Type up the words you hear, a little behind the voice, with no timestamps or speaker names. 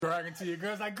Bragging to your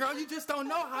girls like, girl, you just don't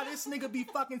know how this nigga be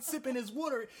fucking sipping his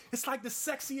water. It's like the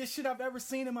sexiest shit I've ever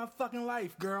seen in my fucking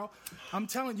life, girl. I'm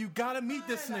telling you, gotta meet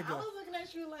this nigga. I was looking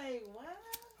at you like, what?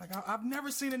 Like, I've never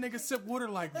seen a nigga sip water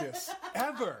like this.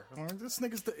 Ever. This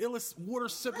nigga's the illest water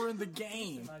sipper in the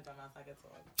game. Let me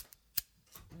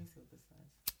see what this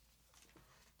says.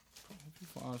 If you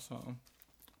find something.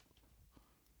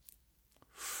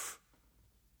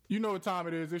 You know what time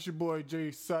it is. It's your boy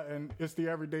Jay Sutton. It's the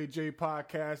Everyday Jay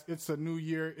podcast. It's a new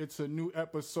year. It's a new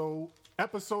episode.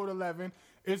 Episode 11.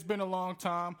 It's been a long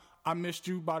time. I missed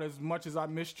you about as much as I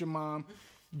missed your mom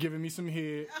giving me some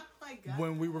head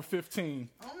when we were 15.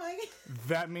 Oh my God.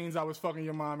 That means I was fucking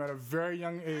your mom at a very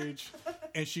young age,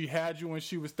 and she had you when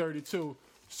she was 32.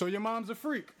 So your mom's a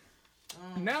freak.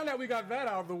 Now that we got that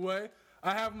out of the way,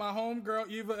 I have my homegirl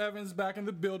Eva Evans back in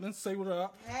the building. Say what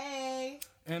up. Hey.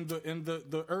 And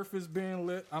the earth is being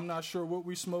lit. I'm not sure what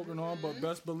we smoking on, but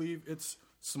best believe it's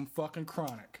some fucking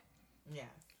chronic. Yeah.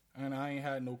 And I ain't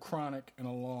had no chronic in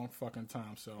a long fucking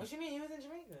time. So. What you mean? You was in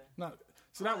Jamaica? No.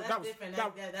 So that was different.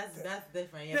 That's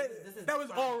different. Yeah, this is that was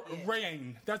all yeah.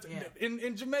 rain. That's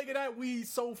in Jamaica. That weed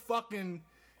so fucking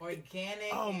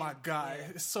organic. Oh my God,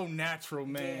 it's so natural,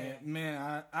 man. Yeah.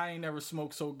 Man, I ain't never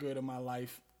smoked so good in my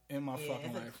life. In my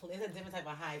fucking life. It's a different type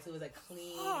of high too. It's a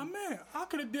clean. Oh man, I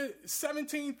could have did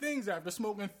 17 things after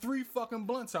smoking 3 fucking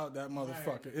blunts out that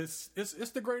motherfucker. Right.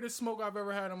 It's the greatest smoke I've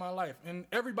ever had in my life, and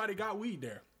everybody got weed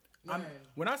there. Right.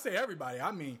 When I say everybody,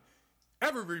 I mean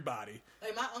everybody.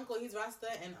 Like my uncle, he's Rasta,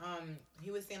 and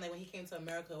he was saying like when he came to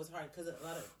America, it was hard because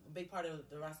a big part of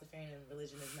the Rastafarian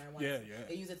religion is marijuana. Yeah.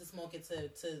 They use it to smoke it to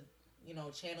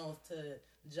channel to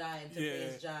Jah and to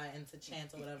praise Jah and to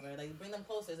chant or whatever. Like bring them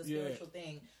closer. It's a spiritual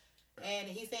thing. And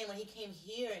he's saying when he came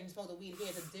here and smoked the weed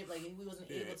here to dip, like he wasn't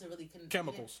able to really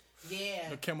chemicals.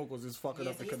 The chemicals is fucking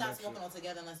up the connection. He stopped smoking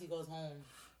altogether unless he goes home.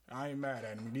 I ain't mad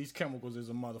at him. These chemicals is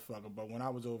a motherfucker. But when I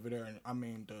was over there, and I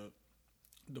mean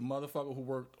the motherfucker who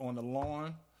worked on the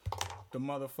lawn, the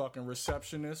motherfucking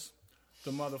receptionist,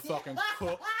 the motherfucking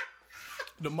cook,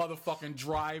 the motherfucking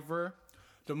driver,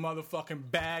 the motherfucking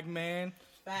bag man.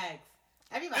 Bags.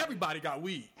 Everybody got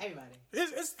weed. Everybody.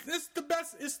 It's the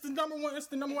best. It's the number one. It's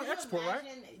the number one export, right?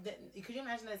 Could you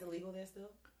imagine that's illegal there still?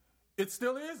 It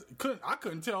still is. I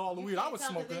couldn't tell all the weed I was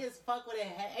smoking. They just fuck with it.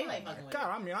 Everybody fucking with it. God,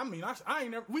 I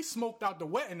ain't never. We smoked out the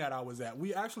wedding that I was at.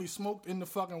 We actually smoked in the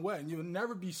fucking wedding. You'll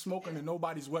never be smoking in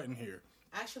nobody's wedding here.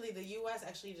 Actually, the U.S.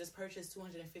 actually just purchased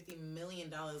 $250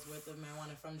 million worth of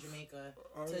marijuana from Jamaica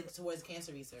towards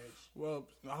cancer research. Well,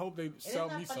 I hope they sell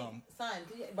me some. Son,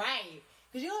 right.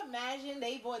 Could you imagine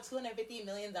they bought $250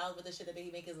 million worth of shit that they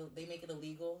make it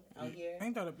illegal out here?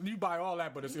 Ain't that you buy all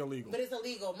that, but it's illegal. But it's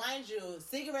illegal. Mind you,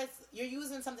 cigarettes, you're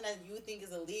using something that you think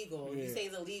is illegal. Yeah. You say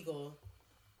it's illegal.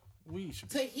 We should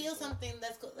to heal something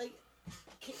that's like...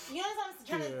 You know what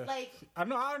I'm trying to, like... I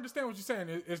understand what you're saying.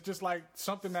 It's just like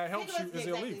something that helps you is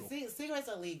illegal. Cigarettes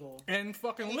are legal. And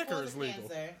fucking liquor is legal.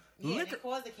 Cancer. Yeah, liquor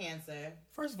cause the cancer.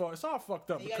 First of all, it's all fucked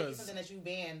up you because... You gotta use something that you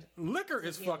banned. Liquor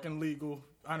is fucking legal.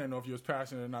 I didn't know if you was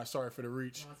passionate or not. Sorry for the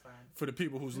reach. No, it's fine. For the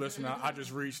people who's listening, I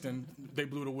just reached and they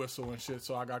blew the whistle and shit,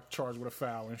 so I got charged with a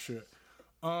foul and shit.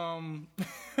 Fucking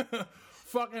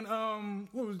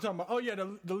what was we talking about? Oh yeah,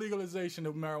 the legalization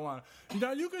of marijuana.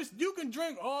 Now you can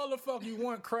drink all the fuck you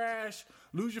want, crash,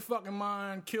 lose your fucking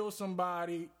mind, kill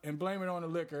somebody, and blame it on the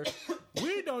liquor.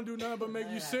 We don't do nothing but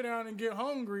make you sit down and get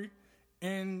hungry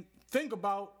and think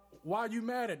about why you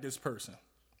mad at this person.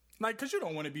 Like, cause you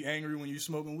don't want to be angry when you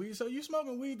smoking weed. So you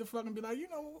smoking weed to fucking be like, you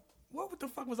know, what the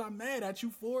fuck was I mad at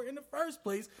you for in the first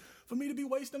place for me to be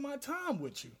wasting my time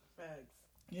with you? Facts.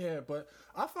 Yeah, but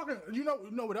I fucking... You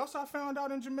know what else I found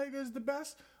out in Jamaica is the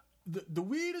best? The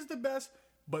weed is the best,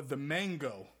 but the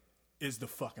mango is the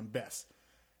fucking best.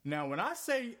 Now, when I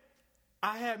say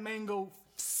I had mango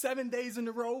 7 days in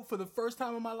a row for the first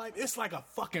time in my life, it's like a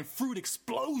fucking fruit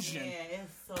explosion. Yeah,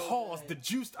 it's so Pause. good. The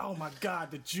juice... Oh, my God,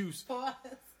 the juice. Pause.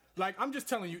 Like, I'm just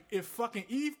telling you, if fucking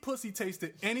Eve pussy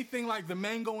tasted anything like the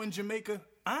mango in Jamaica,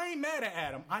 I ain't mad at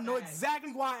Adam. I know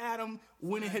exactly why Adam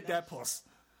went and hit that puss.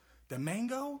 The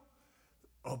mango,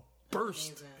 a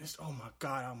burst. Oh my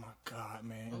god,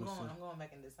 man. I'm going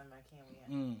back in December. I can't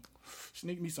wait.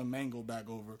 Sneak me some mango back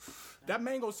over. That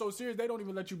mango's so serious, they don't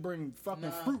even let you bring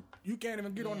fucking fruit. You can't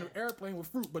even get on the airplane with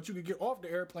fruit, but you can get off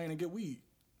the airplane and get weed.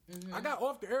 Mm-hmm. I got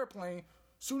off the airplane.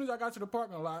 Soon as I got to the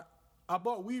parking lot, I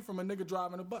bought weed from a nigga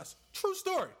driving a bus. True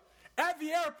story. At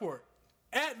the airport.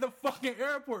 At the fucking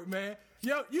airport, man.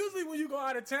 Yo, usually when you go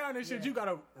out of town and shit, you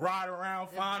gotta ride around,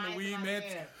 find the weed, man.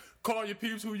 Call your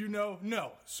peeps who you know.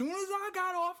 No. Soon as I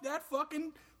got off that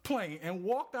fucking plane and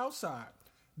walked outside,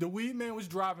 the weed man was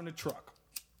driving the truck.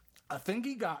 I think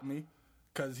he got me.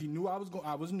 because he knew I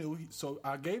was new. So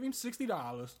I gave him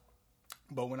 $60.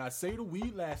 But when I say the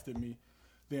weed lasted me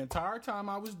the entire time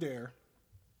I was there,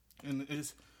 and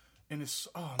it's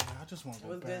oh man, I just want to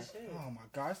go back. Oh my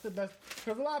God, it's the best.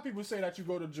 Because a lot of people say that you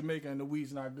go to Jamaica and the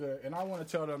weed's not good, and I want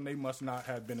to tell them they must not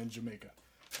have been in Jamaica.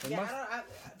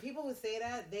 People who say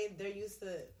that they're used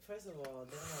to. First of all,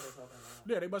 they don't know what they're talking about.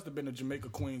 Yeah, they must have been to Jamaica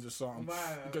Queens or something,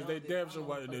 because they damn sure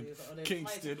wanted the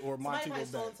Kingston or Montego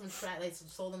Bay.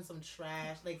 Sold them some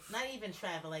trash, like not even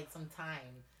trash, but like some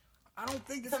time. I don't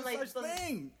think it's such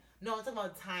thing. No, I'm talking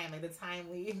about time, like the time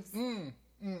leaves.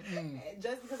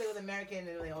 Just because they was American,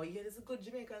 they're like, oh yeah, this is good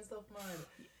Jamaican stuff, man.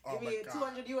 Give me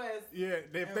 $200 US. Yeah,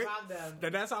 rob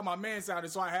them. That's how my man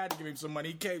sounded, so I had to give him some money.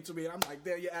 He came to me, and I'm like,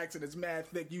 "There, your accent is mad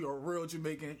thick. You are real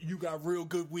Jamaican. You got real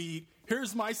good weed.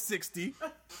 Here's my $60."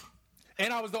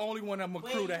 And I was the only one of my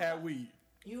crew that had weed.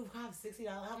 You have $60.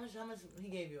 How much he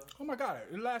gave you? Oh my God,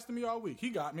 it lasted me all week. He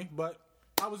got me, but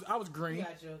I was green. He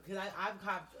got you, because I've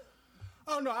copped.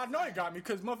 Oh no, I know he got me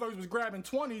because motherfuckers was grabbing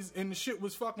 20s and the shit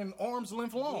was fucking arm's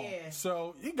length long. Yeah.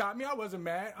 So he got me. I wasn't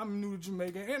mad. I'm new to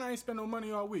Jamaica and I ain't spend no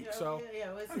money all week. I don't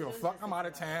give a fuck. I'm out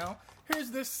of town.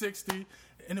 Here's this 60,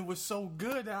 and it was so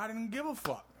good that I didn't give a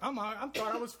fuck. I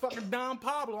thought I was fucking Don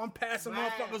Pablo. I'm passing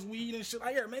motherfuckers weed and shit.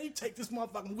 Like, here, man, you take this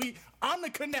motherfucking weed. I'm the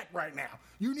connect right now.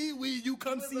 You need weed, you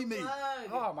come see me.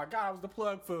 Oh my God, I was the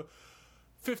plug for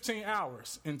 15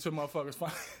 hours until motherfuckers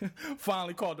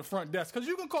finally called the front desk. Because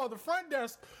you can call the front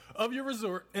desk of your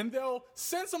resort and they'll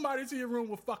send somebody to your room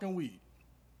with fucking weed.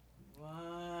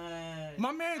 What?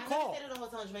 My man called. I stayed at a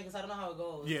hotel in Jamaica, so I don't know how it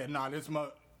goes. Yeah, this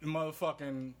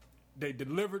motherfucking... They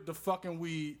delivered the fucking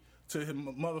weed to his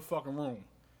motherfucking room.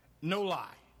 No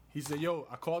lie. He said, yo,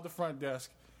 I called the front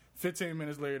desk. 15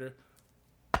 minutes later.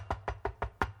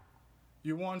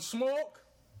 You want smoke?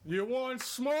 You want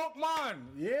smoke, man?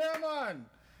 Yeah, man.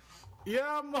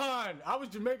 Yeah, man. I was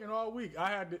Jamaican all week. I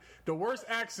had the worst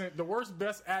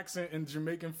best accent in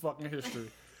Jamaican fucking history.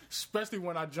 Especially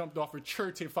when I jumped off of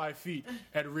 35 feet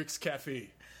at Rick's Cafe.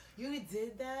 You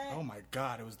did that? Oh my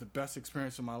God, it was the best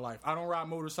experience of my life. I don't ride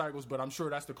motorcycles, but I'm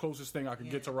sure that's the closest thing I could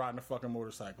get to riding a fucking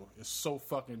motorcycle. It's so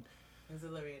fucking...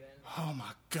 exhilarating. Oh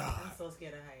my God. I'm so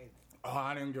scared of heights. Oh,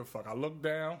 I didn't give a fuck. I looked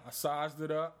down, I sized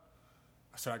it up.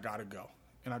 I said, I gotta go.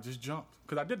 And I just jumped.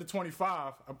 Because I did the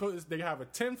 25. They have a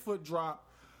 10-foot drop,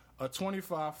 a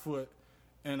 25-foot,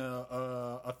 and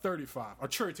a 35. A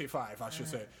 35, I should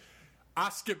say. I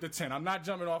skipped the 10. I'm not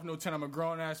jumping off no 10. I'm a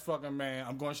grown-ass fucking man.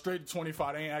 I'm going straight to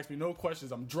 25. They ain't asked me no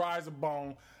questions. I'm dry as a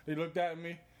bone. They looked at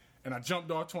me, and I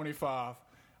jumped off 25.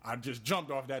 I just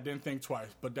jumped off that, didn't think twice.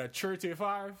 But that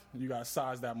 35, you got to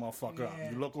size that motherfucker up.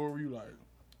 You look over, you like...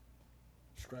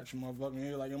 scratch your motherfucking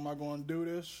head like, am I going to do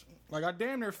this? Like, I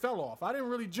damn near fell off. I didn't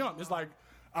really jump. It's like,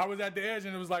 I was at the edge,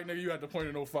 and it was like, nigga, you had the point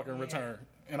of no fucking return.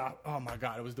 And oh my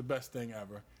God, it was the best thing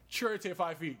ever.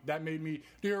 35 feet. That made me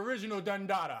the original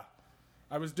Dundada.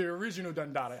 I was the original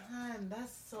Dundada. Man,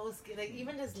 that's so scary. Like,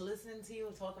 even just listening to you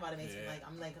talk about it makes me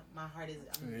like, my heart is...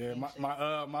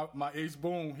 my ace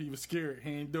boom, he was scared. He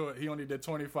ain't do it. He only did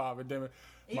 25. And then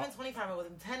even 25, I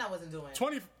wasn't. 10, I wasn't doing.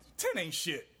 10 ain't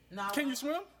shit. No, Can you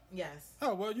swim? Yes.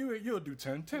 Oh, well, you'll do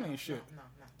 10. 10 ain't shit. No.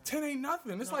 10 ain't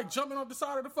nothing. It's like jumping off the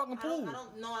side of the fucking pool. I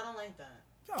don't like that.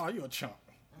 Oh, you a chump.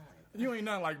 You ain't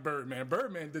nothing like Birdman.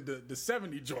 Birdman did the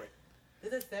 70 joint.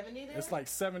 Is it 70 there? It's like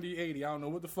 70, 80. I don't know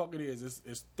what the fuck it is.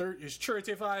 It's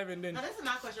 35 and then... Now, this is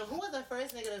my question. Who was the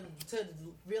first nigga to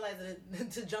realize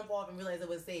to jump off and realize it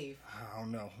was safe? I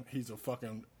don't know. He's a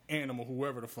fucking animal,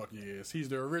 whoever the fuck he is. He's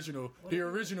the original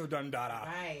Dundada.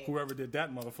 Right. Whoever did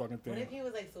that motherfucking thing. What if he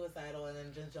was like suicidal and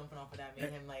then just jumping off of that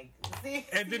made him like... See,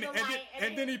 and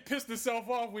then he pissed himself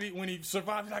off when he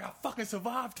survived. He's like, I fucking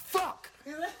survived. Fuck!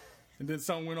 And then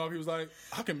something went off. He was like,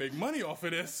 I can make money off of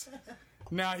this.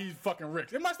 Now he's fucking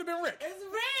Rick. It must have been Rick. It's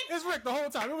Rick. It's Rick the whole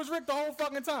time. It was Rick the whole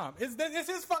fucking time. It's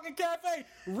his fucking cafe.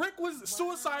 Rick was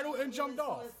suicidal and jumped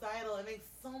off. Suicidal. It makes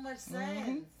so much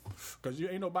sense. Because you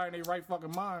ain't nobody in their right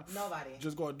fucking mind. Nobody.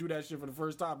 Just gonna do that shit for the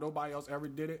first time. Nobody else ever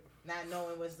did it. Not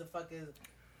knowing what the fuck is.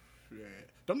 Yeah.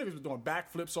 Them niggas was doing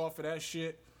backflips off of that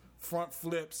shit. Front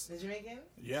flips. The Jamaican?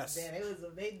 Yes. Damn, them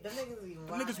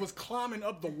niggas was climbing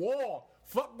up the wall.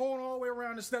 Fuck going all the way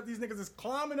around the step. These niggas is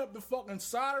climbing up the fucking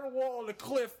side of the wall, the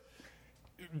cliff,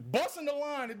 busting the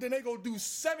line, and then they go do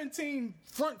 17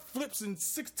 front flips and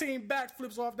 16 back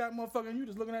flips off that motherfucker, and you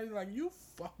just looking at it like, you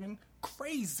fucking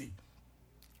crazy.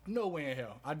 No way in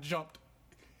hell. I jumped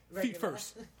feet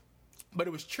first. But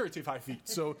it was 35 feet.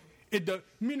 So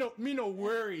me no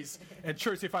worries at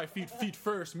 35 feet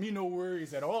first. Me no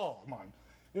worries at all, man.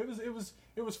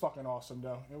 It was fucking awesome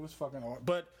though. It was fucking awesome.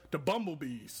 But the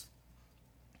bumblebees,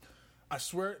 I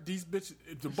swear these bitches,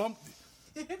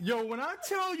 Yo, when I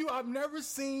tell you I've never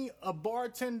seen a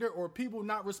bartender or people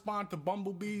not respond to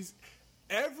bumblebees,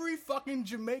 every fucking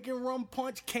Jamaican rum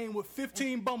punch came with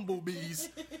 15 bumblebees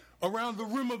around the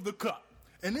rim of the cup.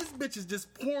 And this bitch is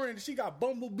just pouring. She got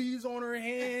bumblebees on her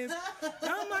hands. And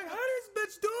I'm like, how this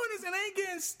bitch doing this and ain't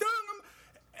getting stung?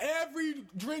 Every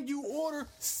drink you order,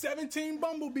 17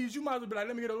 bumblebees. You might as well be like,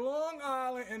 let me get a Long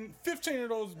Island and 15 of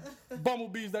those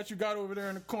bumblebees that you got over there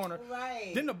in the corner.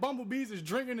 Right. Then the bumblebees is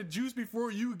drinking the juice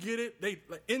before you get it. They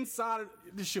like, inside of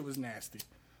this shit was nasty.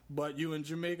 But you in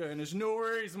Jamaica and there's no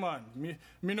worries, man. Me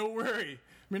no worry.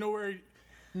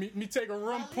 Me take a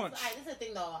rum punch. This is the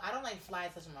thing though. I don't like flies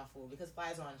touching my food because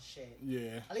flies are on shit.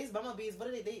 Yeah. At least bumblebees. What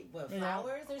do they? What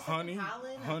flowers or something?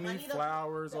 Honey,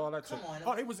 flowers, all that shit. Come on.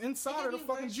 Oh, it was inside of the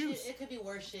fucking juice. It could be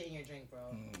worse shit in your drink, bro.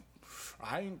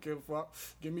 I ain't give a fuck.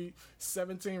 Give me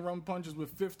 17 rum punches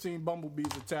with 15 bumblebees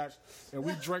attached, and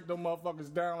we drank them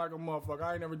motherfuckers down like a motherfucker.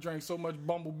 I ain't never drank so much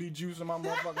bumblebee juice in my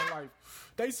motherfucking life.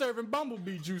 They serving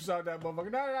bumblebee juice out that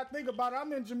motherfucker. Now that I think about it,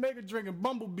 I'm in Jamaica drinking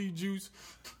bumblebee juice.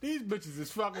 These bitches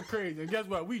is fucking crazy. And guess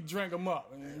what? We drank them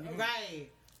up. Right.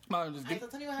 So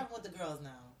tell me what happened with the girls now.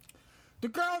 The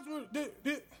girls were,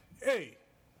 hey,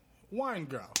 wine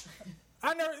girl.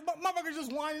 I never, motherfuckers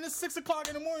just whining. It's 6 o'clock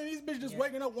in the morning. These bitches just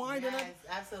waking up whining. Yes,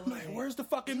 absolutely. Man, where's the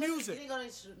fucking music? You didn't go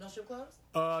to no strip clubs?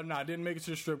 Nah, I didn't make it to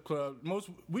the strip club.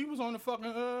 We was on the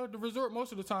fucking the resort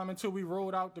most of the time until we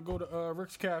rolled out to go to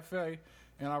Rick's Cafe,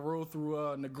 and I rolled through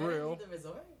Negril. The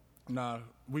resort? Nah,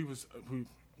 we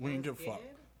didn't give a fuck.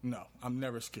 No, I'm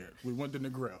never scared. We went to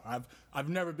Negril. I've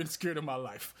never been scared in my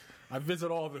life. I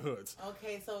visit all the hoods.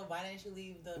 Okay, so why didn't you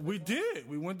leave the resort? We did.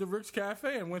 We went to Rick's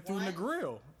Cafe and went through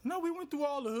Negril. No, we went through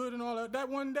all the hood and all that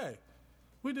one day.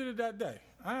 We did it that day.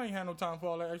 I ain't had no time for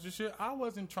all that extra shit. I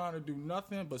wasn't trying to do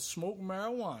nothing but smoke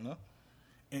marijuana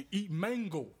and eat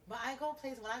mango. But when I go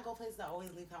places, I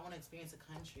always leave. I want to experience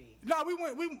the country. Nah,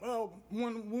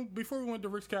 before we went to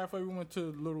Rick's Cafe, we went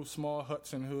to little small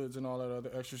huts and hoods and all that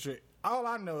other extra shit. All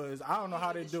I know is I don't know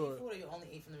how they do it. Street food, or you only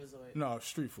eat from the resort? No,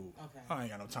 street food. Okay. I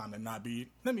ain't got no time to not be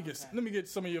eating. Let me get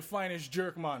some of your finest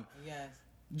jerk, man. Yes.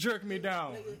 Jerk me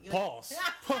down. Pause.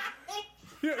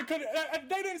 Yeah, cause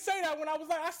they didn't say that when I was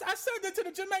like, I said that to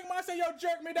the Jamaican man. I said, yo,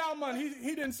 jerk me down, man.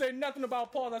 He didn't say nothing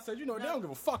about pause. I said, they don't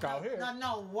give a fuck out here.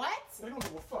 No, what? They don't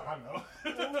give a fuck, I know.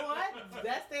 What?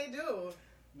 Yes, they do.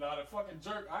 Nah, the fucking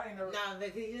jerk, I ain't never. Nah,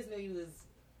 he just knew you was.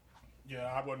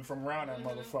 Yeah, I wasn't from around that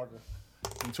motherfucker.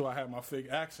 Until I had my fake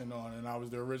accent on and I was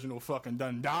the original fucking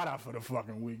Dundada for the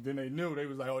fucking week. Then they knew. They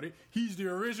was like, oh, he's the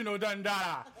original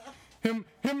Dundada. Him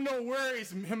no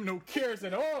worries, him no cares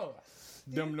at all.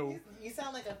 Them no. You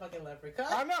sound like a fucking leprechaun.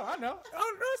 I know.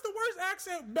 Oh, that's the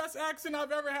worst best accent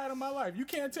I've ever had in my life. You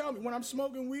can't tell me when I'm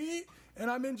smoking weed and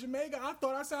I'm in Jamaica. I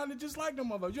thought I sounded just like them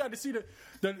motherfuckers. You had to see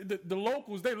the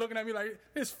locals. They looking at me like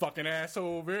this fucking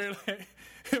asshole over here. Like,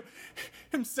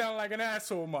 him sound like an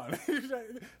asshole, man.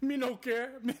 Me no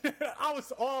care. I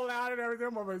was all out and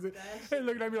everything. Motherfuckers. They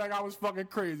looking at me like I was fucking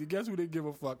crazy. Guess who didn't give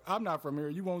a fuck? I'm not from here.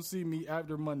 You won't see me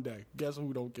after Monday. Guess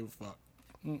who don't give a fuck?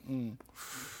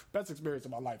 Best experience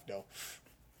of my life, though.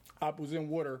 I was in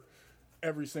water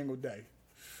every single day.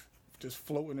 Just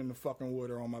floating in the fucking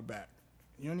water on my back.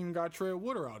 You don't even got to tread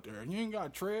water out there. You ain't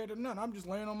got to tread or nothing. I'm just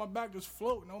laying on my back, just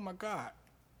floating. Oh, my God.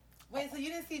 Wait, so you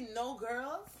didn't see no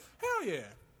girls? Hell yeah.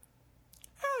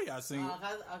 I seen it.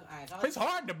 It's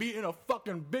hard to be in a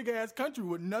fucking big-ass country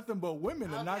with nothing but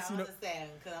women and not see no...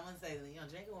 Because I'm going to say,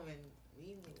 Jamaican women,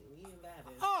 we bad.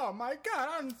 Oh, my God.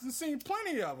 I've seen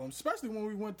plenty of them, especially when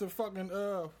we went to fucking...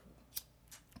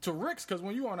 to Rick's, because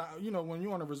when you on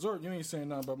a resort, you ain't saying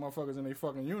nothing about motherfuckers in their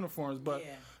fucking uniforms. But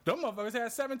them motherfuckers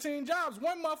had 17 jobs.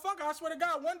 One motherfucker, I swear to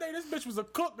God, one day this bitch was a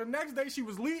cook. The next day she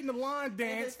was leading the line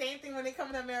dance. It's the same thing when they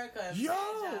come to America. Yo,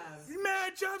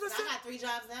 mad jobs. I got 3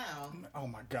 jobs now. Oh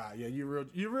my God, yeah, you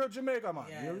real Jamaica, man.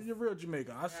 Yes. You're real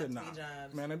Jamaica. I said nah,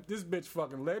 man. This bitch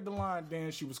fucking led the line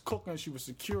dance. She was cooking. She was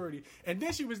security, and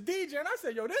then she was DJing. I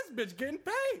said, yo, this bitch getting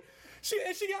paid. She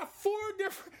got four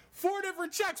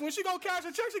different checks. When she go cash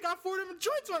a check, she got 4 different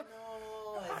joints on.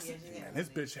 I said, man, this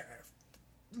bitch have.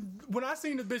 When I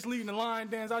seen the bitch leading the line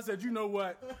dance, I said, you know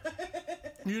what?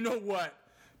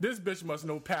 This bitch must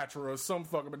know Patra or some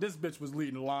fucker, but this bitch was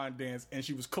leading the line dance and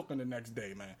she was cooking the next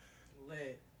day, man.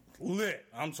 Lit.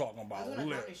 I'm talking about lit. I was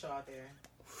doing a comedy show out there.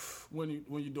 When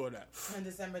you doing that? On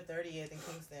December 30th in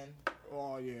Kingston.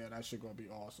 Oh yeah, that shit gonna be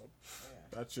awesome.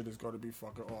 Yeah. That shit is gonna be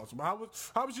fucking awesome. How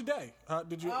was your day?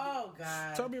 Did you? Oh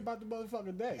God. Tell me about the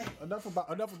motherfucking day.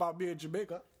 enough about being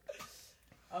Jamaica.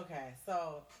 Okay,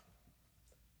 so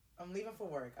I'm leaving for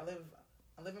work. I live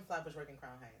in Flatbush, working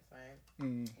Crown Heights, right?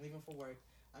 Mm. Leaving for work.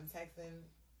 I'm texting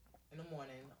in the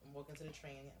morning. I'm walking to the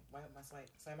train.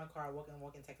 Start my car,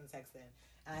 walking, texting.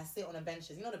 And I sit on the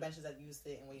benches. You know the benches that you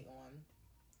sit and wait on?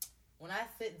 When I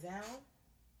sit down,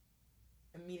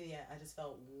 immediately I just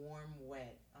felt warm,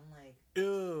 wet. I'm like,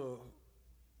 ew.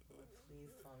 Please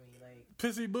tell me, like,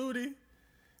 pissy booty?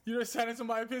 You just sat in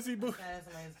somebody's pissy booty? I sat in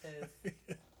somebody's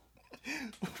piss.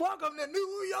 Welcome to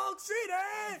New York City!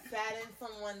 I sat in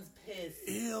someone's piss.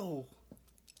 Ew.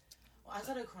 Well, I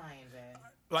started crying, man.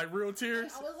 Like real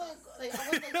tears? I was like so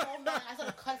mad. I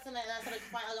started cussing and I started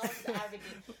crying. I was just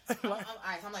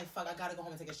arrogant. I'm like, fuck, I gotta go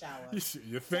home and take a shower. You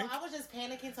think? So I was just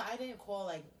panicking, so I didn't call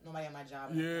like nobody at my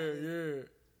job. Yeah.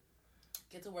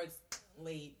 Get to work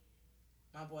late.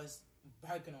 My boss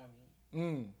barking on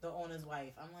me. The owner's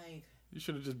wife. I'm like, you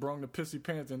should have just brung the pissy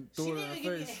pants and threw it in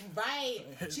her face. Right.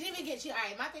 She didn't even get. All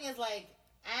right. My thing is like,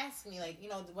 ask me like,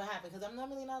 what happened, because I'm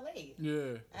normally not late.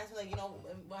 Yeah. Ask me like,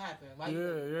 what happened? Why? What's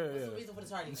the reason for the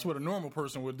tardiness? That's what a normal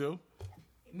person would do.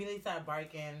 Immediately started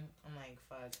barking. I'm like,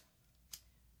 fuck.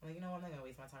 I'm like, I'm not gonna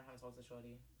waste my time trying to talk to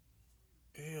shorty.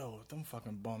 Ew, them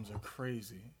fucking bums are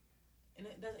crazy. And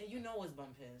it's bum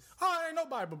piss. Oh, ain't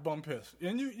nobody but bum piss.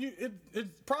 And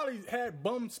it probably had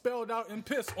bum spelled out in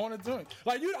piss on the joint.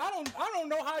 Like I don't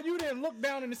know how you didn't look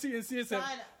down in the seat and see it said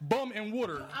bum and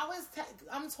water.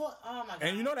 I'm told. Oh my god.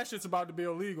 And that shit's about to be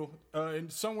illegal.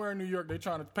 And somewhere in New York, they're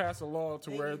trying to pass a law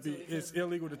to where it's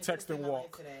illegal to text and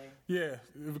walk. Yeah,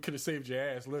 it could have saved your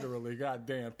ass, literally.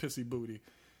 Goddamn, pissy booty.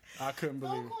 I couldn't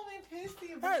believe it. Don't call me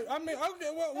pissy. Hey, I mean, okay,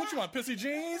 what you want? Pissy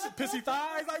jeans? Pissy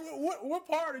thighs? Like, what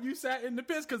part of you sat in the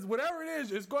piss? Because whatever it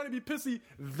is, it's going to be pissy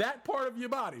that part of your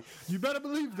body. You better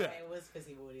believe that. It was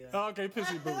pissy booty, though. Okay,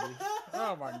 pissy booty.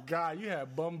 Oh, my God. You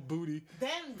had bum booty.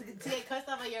 Then to get cussed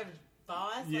off by your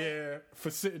boss? Yeah, for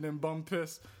sitting in bum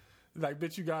piss. Like,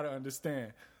 bitch, you got to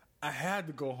understand. I had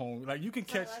to go home. Like, you can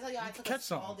catch something. I took a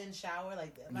scalding shower.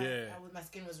 Like, my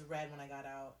skin was red when I got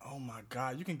out. Oh my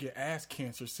God, you can get ass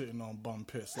cancer sitting on bum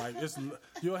piss. Like,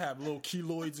 you'll have little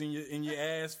keloids in your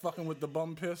ass fucking with the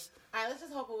bum piss. All right, let's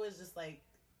just hope it was just like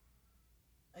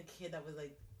a kid that was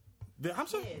like.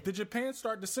 Did your pants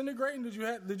start disintegrating? Did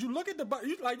you look at the butt?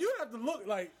 You have to look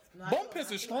like bum piss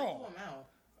is strong.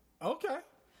 Okay.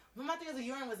 But my thing is, the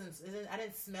urine wasn't. I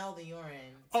didn't smell the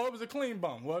urine. Oh, it was a clean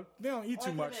bum. Well, they don't eat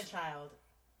too much. A child.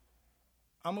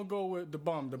 I'm gonna go with the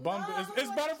bum. The bum.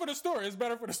 It's better for the story. It's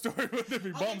better for the story with it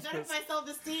be bum piss. It's better for my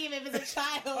self-esteem if it's a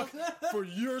child. For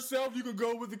yourself, you could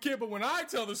go with the kid. But when I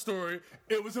tell the story,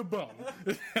 it was a bum,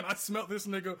 and I smelled this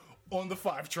nigga on the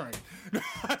 5 train.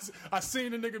 I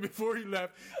seen the nigga before he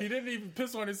left. He didn't even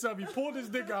piss on himself. He pulled his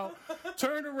dick out,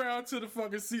 turned around to the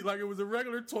fucking seat like it was a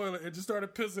regular toilet, and just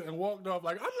started pissing and walked off.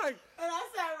 Like, I'm like, and I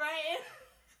sat right in.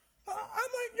 I'm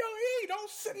like, yo, E, don't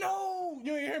sit. No,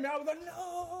 you ain't hear me. I was like,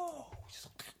 no.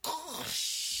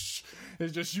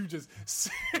 It's just you just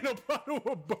sitting a bottle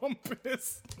of bum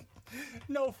piss.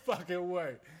 No fucking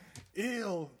way.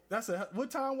 Ew.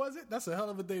 What time was it? That's a hell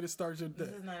of a day to start your day.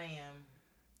 This is 9 a.m.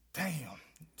 Damn.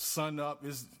 Sun up. It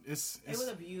was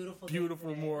a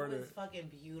beautiful morning. It was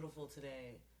fucking beautiful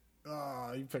today.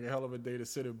 Oh, you pick a hell of a day to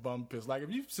sit in bum piss. Like, if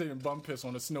you sit in bum piss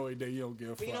on a snowy day, you don't give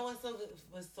a fuck. You know what's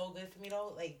so good for me,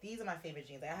 though? Like, these are my favorite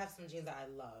jeans. Like, I have some jeans that I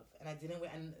love. And I didn't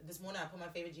wear... And this morning, I put my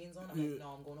favorite jeans on. I'm like, no,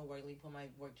 I'm going to work. Let me put my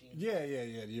work jeans on. Yeah.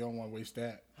 You don't want to waste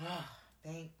that.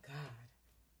 Thank God.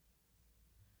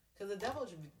 Because the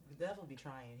devil be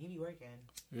trying. He be working.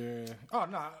 Yeah. Oh,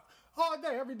 nah. All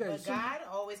day, every day. But God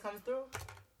always comes through.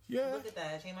 Yeah. Look at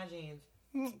that. I changed my jeans.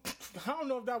 I don't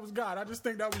know if that was God. I just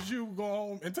think that was you going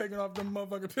home and taking off them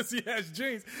motherfucking pissy ass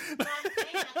jeans. No, I'm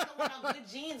saying I put on good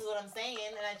jeans is what I'm saying,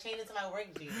 and I changed it to my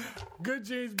work jeans. Good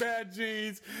jeans, bad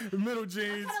jeans, middle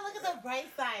jeans. I'm trying to look at the bright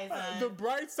side, son. The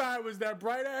bright side was that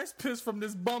bright ass piss from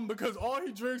this bum, because all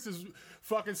he drinks is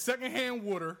fucking secondhand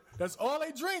water. That's all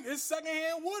they drink is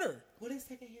secondhand water. What is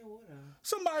secondhand water?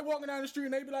 Somebody walking down the street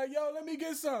and they be like, yo, let me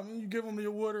get something. And you give them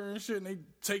your water and shit, and they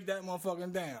take that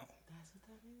motherfucking down.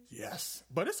 Yes,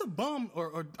 but it's a bum,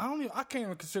 or I can't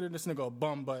even consider this nigga a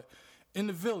bum, but in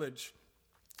the village,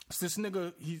 it's this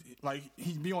nigga,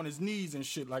 he be on his knees and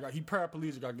shit, like he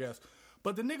paraplegic, I guess.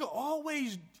 But the nigga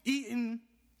always eating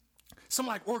some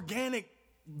like organic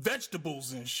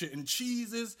vegetables and shit and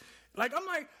cheeses. Like, I'm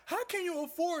like, how can you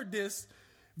afford this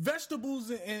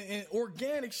vegetables and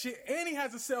organic shit? And he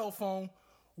has a cell phone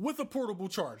with a portable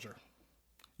charger.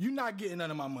 You not getting none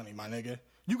of my money, my nigga.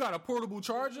 You got a portable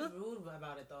charger? He's rude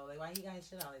about it though. Like, why he got his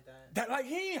shit out like that? That like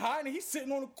he ain't hiding. He's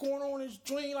sitting on the corner on his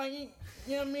joint, like he,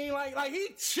 you know what I mean? Like he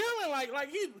chilling,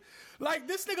 like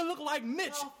this nigga look like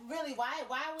Mitch. No, really? Why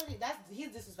would he?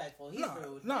 He's disrespectful. He's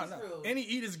rude. No. Rude. And he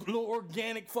eat his little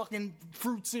organic fucking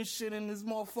fruits and shit and his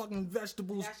motherfucking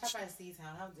vegetables. Yeah, shop at C-Town.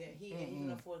 How dare he? He can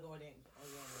afford to go organic.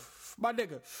 My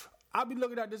nigga, I be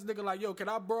looking at this nigga like, yo, can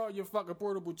I borrow your fucking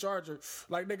portable charger?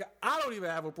 Like, nigga, I don't even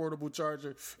have a portable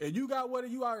charger. And you got what?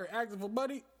 You out here asking for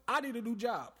money? I need a new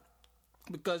job.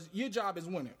 Because your job is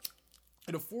winning.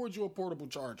 It affords you a portable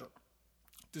charger.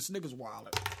 This nigga's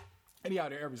wildin'. And he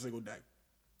out there every single day.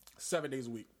 7 days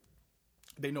a week.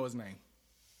 They know his name.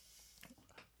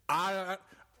 I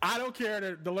don't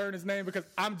care to learn his name because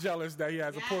I'm jealous that he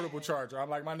has a portable charger. I'm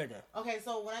like, my nigga. Okay,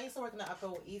 so when I used to work in the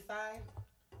Upper East Side,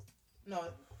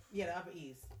 the Upper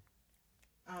East.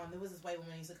 There was this white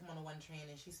woman who used to come on the one train,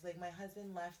 and she's like, "My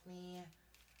husband left me.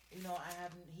 You know,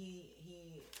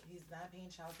 he's not paying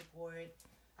child support.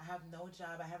 I have no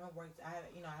job. I haven't worked. I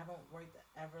haven't worked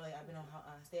ever. Like, I've been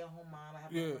a stay-at-home mom. I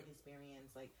have no work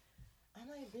experience. Like, I'm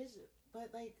like, bitch, but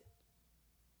like,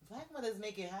 black mothers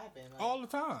make it happen like, all the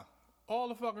time." All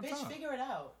the fucking time. Bitch, figure it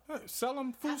out. Hey, sell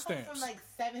them food stamps. I come from like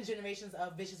 7 generations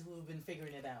of bitches who have been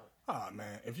figuring it out. Ah,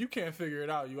 man. If you can't figure it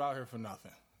out, you out here for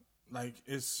nothing. Like,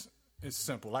 it's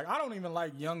simple. Like, I don't even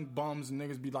like young bums and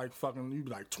niggas be like fucking, you be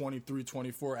like 23,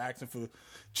 24 asking for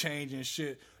change and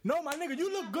shit. No, my nigga,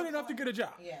 you look good enough to get a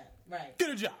job. Yeah, right. Get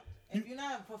a job. If you're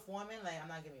not performing, like, I'm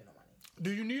not giving you no money.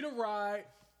 Do you need a ride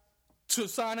to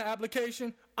sign an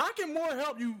application? I can more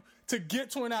help you to get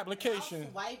to an application.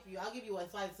 I'll swipe you. I'll give you a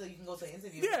swipe so you can go to an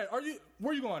interview. Yeah,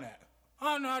 where you going at?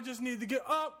 Oh no, I just need to get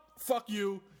up. Fuck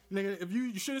you. Nigga, if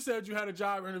you should have said you had a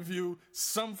job interview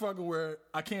some fucking where.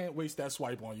 I can't waste that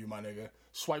swipe on you, my nigga.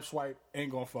 Swipe,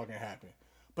 ain't gonna fucking happen.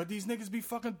 But these niggas be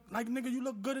fucking like, nigga, you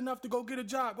look good enough to go get a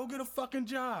job. Go get a fucking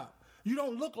job. You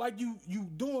don't look like you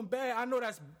doing bad. I know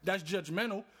that's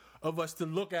judgmental of us to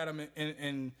look at them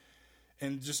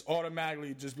and just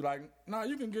automatically just be like, nah,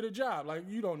 you can get a job. Like,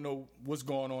 you don't know what's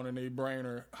going on in their brain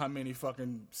or how many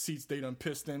fucking seats they done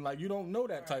pissed in. Like, you don't know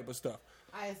that type of stuff.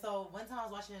 All right, so one time I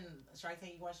was watching Shark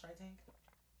Tank. You watch Shark Tank?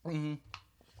 Mm-hmm.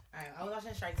 All right, I was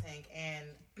watching Shark Tank, and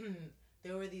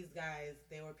there were these guys.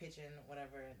 They were pitching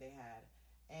whatever they had.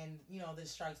 And, you know, the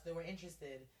sharks, they were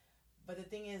interested. But the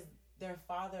thing is, their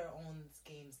father owns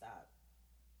GameStop.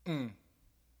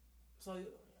 So,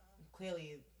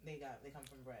 clearly, they come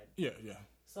from bread. Yeah.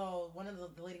 So one of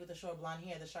the lady with the short blonde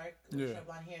hair, the shark with the short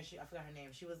blonde hair, I forgot her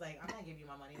name. She was like, "I'm not giving you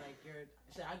my money. Like,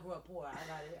 I grew up poor. I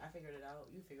got it. I figured it out.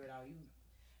 You figure it out. You."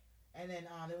 And then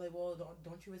they were like, "Well,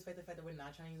 don't you respect the fact that we're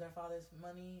not trying to use our father's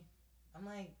money?" I'm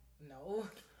like, "No."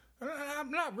 I'm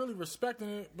not really respecting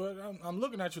it, but I'm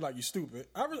looking at you like you stupid.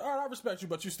 I respect you,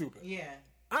 but you stupid. Yeah.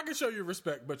 I can show you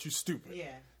respect, but you stupid.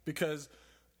 Yeah. Because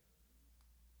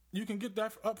you can get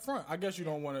that up front. I guess you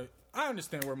don't want to. I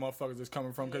understand where motherfuckers is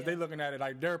coming from because they looking at it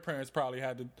like their parents probably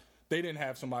they didn't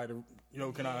have somebody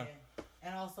to, can I?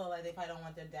 And also, like, they probably don't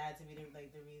want their dad to be I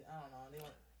don't know. They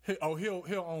want.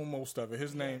 He'll own most of it.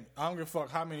 His name. I don't give a fuck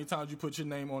how many times you put your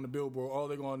name on the billboard. All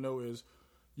they're gonna know is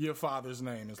your father's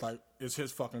name. It's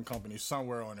his fucking company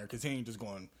somewhere on there because he ain't just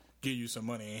gonna give you some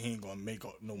money and he ain't gonna make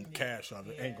no cash of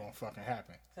it. Ain't gonna fucking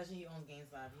happen. Especially he owns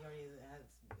GameStop. He already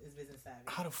has business savvy.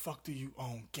 How the fuck do you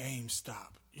own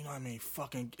GameStop? You know what I mean?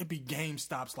 Fucking, it be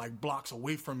GameStops like blocks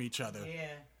away from each other.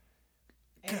 Yeah.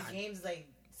 And the game's like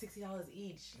 $60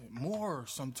 each. More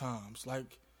sometimes.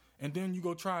 Like, and then you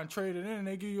go try and trade it in and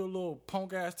they give you a little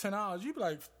punk ass $10. You be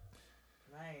like,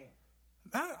 right.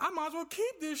 I might as well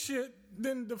keep this shit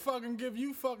than to fucking give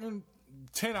you fucking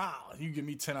 $10. You give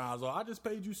me $10. I just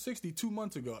paid you $60 2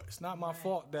 months ago. It's not my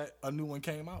fault that a new one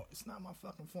came out. It's not my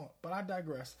fucking fault. But I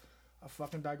digress. I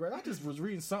just was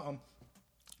reading something.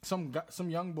 Some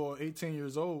young boy, 18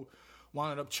 years old,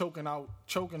 wound up choking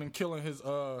and killing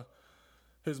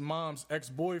his mom's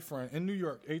ex-boyfriend in New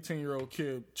York. 18-year-old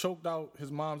kid choked out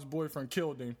his mom's boyfriend,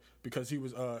 killed him because he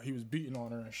was beating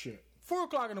on her and shit.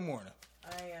 4:00 in the morning. I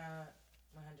 100%.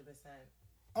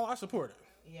 Oh, I support it.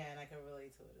 Yeah, and I can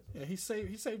relate to it as well. Yeah,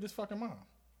 he saved his fucking mom.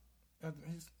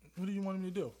 What do you want him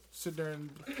to do? Sit there and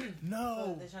no.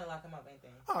 So they're trying to lock him up, ain't they?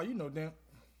 Oh, you know, damn.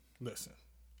 Listen,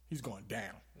 he's going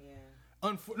down. Yeah.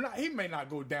 He may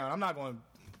not go down. I'm not going to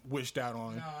wish that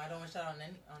on him. No, I don't wish that on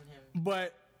him.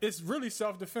 But it's really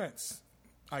self-defense.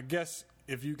 I guess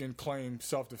if you can claim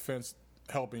self-defense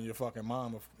helping your fucking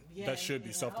mom, that should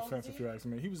be self-defense if you ask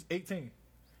me. He was 18.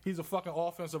 He's a fucking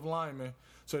offensive lineman.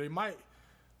 So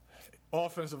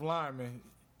offensive lineman,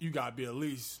 you got to be at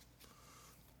least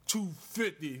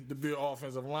 250 to be an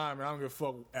offensive lineman. I don't give a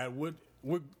fuck at what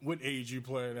what age you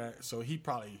playing at. So he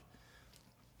probably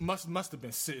must have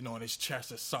been sitting on his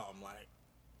chest or something. Like,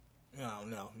 I don't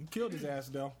know. He killed his ass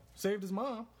though. Saved his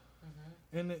mom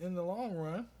in the long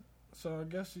run. So I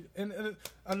guess and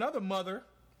another mother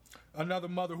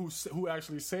who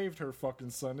actually saved her fucking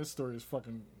son. This story is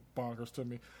fucking bonkers to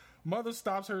me. Mother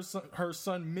stops her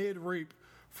son mid rape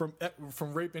from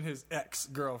raping his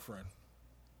ex-girlfriend.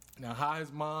 Now, how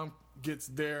his mom gets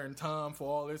there in time for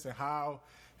all this and how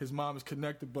his mom is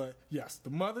connected, but yes, the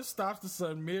mother stops the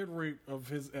son mid-rape of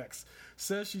his ex.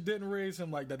 Says she didn't raise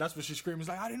him like that. That's what she screams.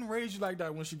 Like, I didn't raise you like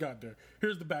that when she got there.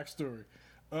 Here's the backstory.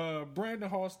 Brandon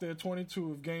Halstead,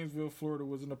 22, of Gainesville, Florida,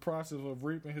 was in the process of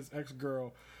raping his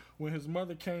ex-girl. When his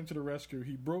mother came to the rescue,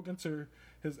 he broke into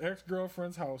his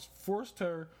ex-girlfriend's house, forced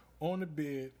her on the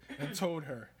bed, and told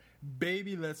her,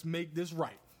 "Baby, let's make this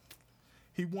right."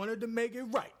 He wanted to make it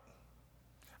right.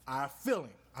 I feel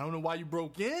him. I don't know why you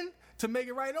broke in to make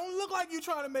it right. It don't look like you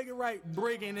trying to make it right,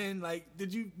 breaking in. Like,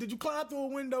 did you climb through a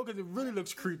window? Because it really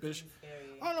looks creepish.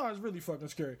 Oh no, it's really fucking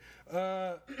scary.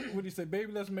 What did he say?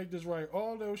 "Baby, let's make this right."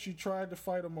 Although she tried to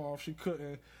fight him off, she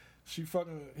couldn't. He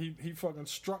fucking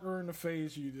struck her in the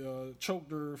face. He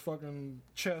choked her fucking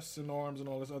chest and arms and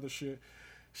all this other shit.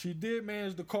 She did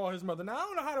manage to call his mother. Now, I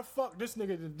don't know how the fuck this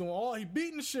nigga is doing all. He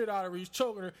beating the shit out of her. He's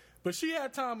choking her. But she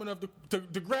had time enough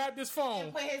to grab this phone.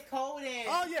 And put his code in.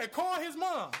 Oh, yeah. Call his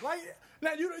mom. Like,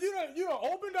 now, you done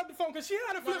opened up the phone because she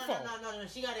had a flip phone. No.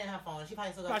 She got it in her phone. She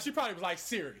probably still got it. She probably was like,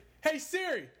 "Siri. Hey,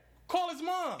 Siri. Call his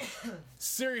mom."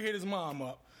 Siri hit his mom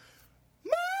up.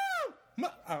 "Mom!"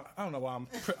 I don't know why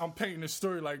I'm painting this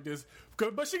story like this.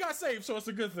 But she got saved, so it's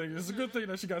a good thing. It's a good thing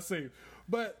that she got saved.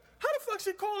 But how the fuck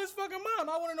she call his fucking mom?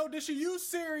 I want to know, did she use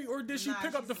Siri or did she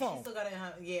pick up the phone? She still got it in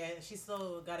her, she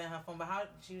still got it in her phone. But how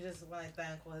she was just like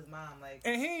that and call his mom, like.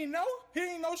 And he didn't know? He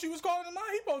didn't know she was calling his mom?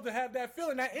 He supposed to have that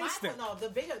feeling, that instant.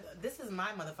 This is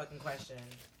my motherfucking question.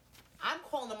 I'm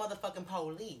calling the motherfucking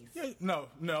police. Yeah,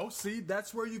 no. See,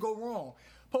 that's where you go wrong.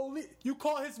 Police. You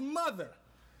call his mother.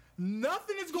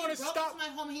 Nothing is going to stop. He broke into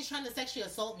my home and he's trying to sexually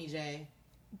assault me, Jay.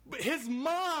 His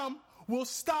mom will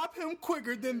stop him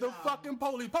quicker than the fucking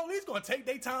police. Police gonna take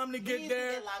their time to get there.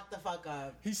 He's get locked the fuck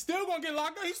up. He's still gonna get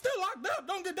locked up. He's still locked up.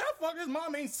 Don't get that fucked. His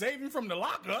mom ain't saving from the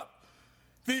lockup.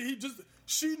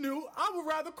 She knew. I would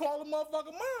rather call a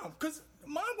motherfucking mom, because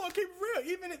mom gonna keep it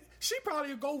real. Even if she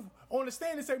probably go on the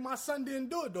stand and say, "My son didn't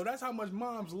do it," though. That's how much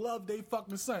moms love their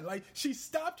fucking son. Like, she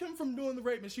stopped him from doing the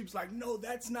rape, and she was like, "No,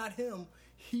 that's not him.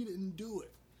 He didn't do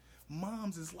it."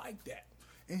 Moms is like that.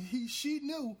 And she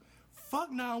knew, fuck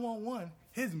 911,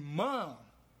 his mom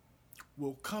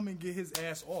will come and get his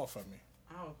ass off of me.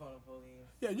 I will call the police.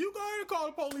 Yeah, you go ahead and call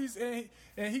the police,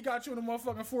 and he got you in the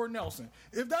motherfucking Fort Nelson.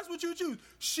 If that's what you choose.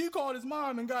 She called his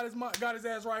mom and got his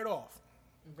ass right off.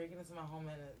 Breaking into my home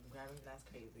and grabbing, that's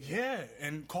crazy. Yeah,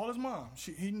 and call his mom.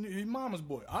 He mama's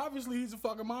boy. Obviously, he's a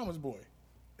fucking mama's boy.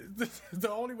 The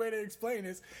only way to explain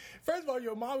this, first of all,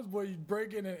 your mama's boy, you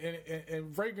break in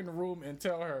and break in the room and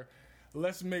tell her,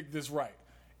 "Let's make this right."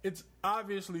 It's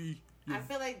obviously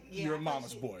your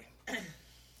mama's boy.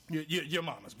 Your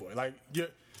mama's boy. Like,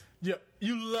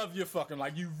 you love your fucking,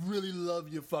 like, you really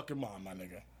love your fucking mom, my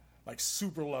nigga. Like,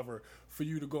 super love her for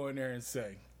you to go in there and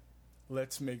say,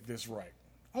 "Let's make this right."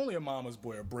 Only a mama's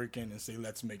boy will break in and say,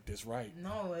 "Let's make this right."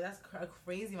 No, that's a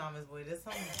crazy mama's boy.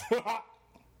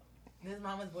 There's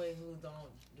mama's boy who don't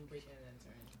do breaking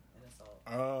and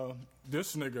assault.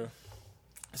 This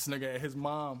nigga, his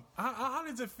mom. How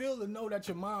does it feel to know that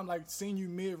your mom, like, seen you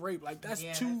mid-rape? Like, that's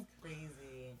too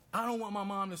crazy. I don't want my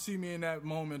mom to see me in that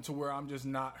moment to where I'm just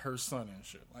not her son and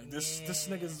shit. Like, this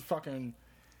nigga's fucking.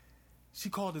 She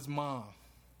called his mom.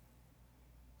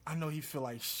 I know he feel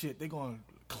like shit. They gonna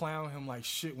clown him like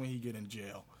shit when he get in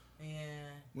jail. Yeah.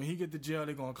 When he get to jail,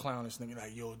 they gonna clown this nigga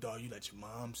like, "Yo, dog, you let your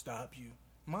mom stop you."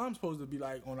 Mom's supposed to be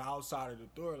like on the outside of the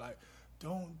door, like,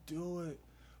 "Don't do it,"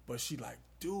 but she like,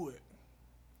 "Do it."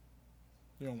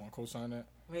 You don't want to co-sign that?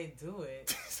 Wait, do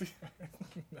it?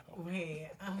 No. Wait,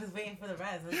 I was waiting for the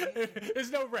rest. It's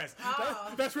no rest.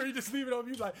 Oh. That's where you just leave it over.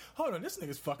 You like, hold on, this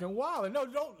nigga's fucking wild. And no,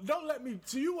 don't let me.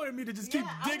 So you wanted me to just keep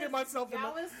digging myself in. I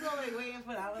was still like waiting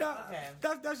for that. Okay.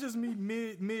 That's just me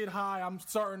mid high. I'm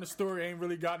starting the story. Ain't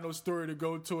really got no story to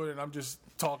go to it, and I'm just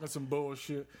talking some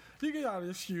bullshit. You gotta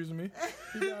excuse me.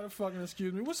 You gotta fucking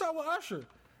excuse me. What's up with Usher?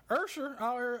 Usher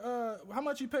out here. How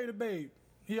much he pay the babe?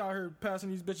 He out here passing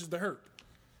these bitches to Hurt.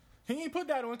 He ain't put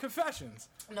that on Confessions.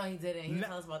 No, he didn't. He didn't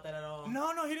tell us about that at all.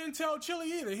 No, he didn't tell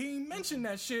Chili either. He ain't mentioned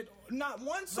that shit. Not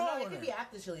one song. No, it could be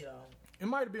after Chili, though. It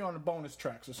might be on the bonus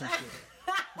tracks or some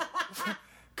shit.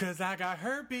 Cause I got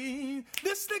herpes.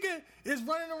 This nigga is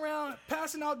running around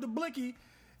passing out the blicky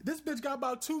This bitch got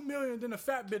about 2 million, then the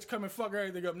fat bitch come and fuck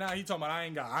everything up. Now he talking about I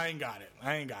ain't got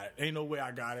it. Ain't no way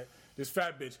I got it. This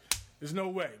fat bitch, there's no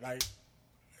way. Like,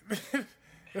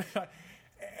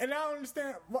 and I don't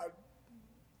understand what.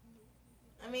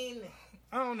 I mean,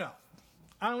 I don't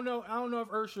know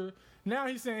if Usher, now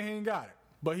he's saying he ain't got it.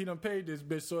 But he done paid this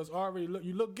bitch, so it's already,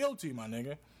 you look guilty, my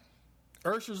nigga.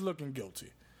 Usher's looking guilty.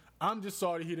 I'm just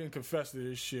sorry he didn't confess to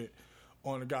this shit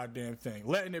on the goddamn thing.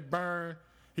 Letting it burn.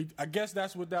 I guess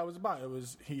that's what that was about. It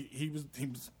was he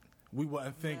was we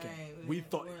wasn't thinking. Right, we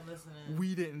thought weren't listening.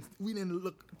 we didn't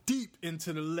look deep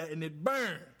into the letting it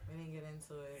burn. We didn't get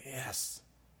into it. Yes.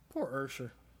 Poor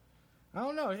Usher. I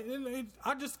don't know.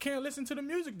 I just can't listen to the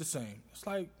music the same. It's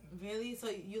like, really? So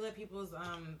you let people's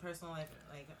personal life,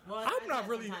 like, well, I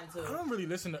don't really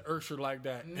listen to Usher like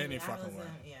that any fucking way.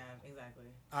 Yeah, exactly.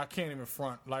 I can't even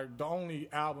front. Like, the only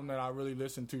album that I really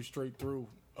listen to straight through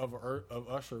of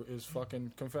Usher is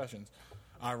fucking Confessions.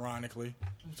 Ironically,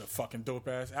 it's a fucking dope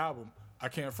ass album. I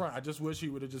can't front. I just wish he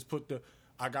would have just put the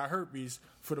I Got Herpes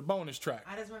for the bonus track.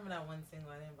 I just remember that one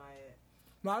single. I didn't buy it.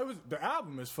 No, the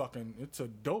album is fucking. It's a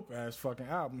dope ass fucking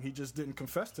album. He just didn't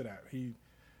confess to that. And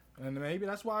maybe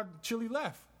that's why Chili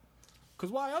left.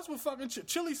 Cause why else would fucking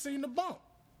Chili seen the bump?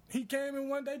 He came in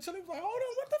one day. Chili was like, "Hold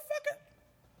on, what the fuck?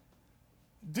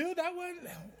 Dude,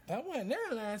 that wasn't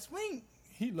there last week."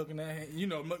 He looking at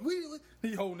him,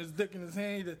 he holding his dick in his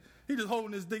hand. He just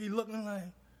holding his dick. He looking like,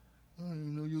 I didn't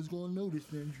even know you was gonna notice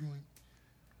that joint.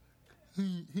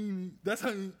 That's how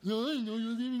I didn't know you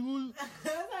was even going.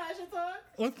 That's how I should talk.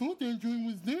 I thought that joint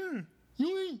was there.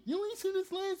 You ain't see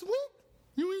this last week.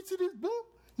 You ain't see this bump.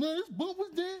 No, this bump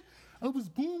was there. I was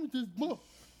born with this bump.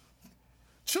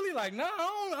 Chili like, nah,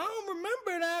 I don't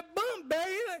remember that bump,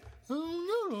 baby. Like, I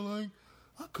don't know. Like,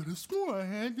 I could have sworn I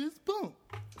had this bump.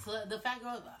 So the fat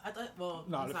girl, I thought. Well,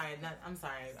 no, I'm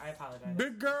sorry. I apologize.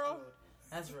 Big girl.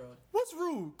 That's rude. What's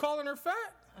rude? Calling her fat?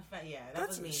 Fat, yeah,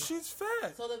 that's was mean. She's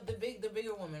fat. So the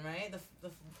bigger woman, right? The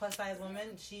plus size woman.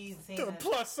 She's saying the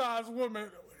plus size woman.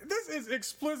 This is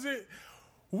explicit.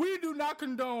 We do not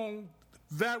condone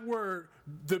that word.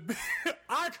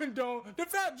 I condone the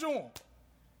fat joint.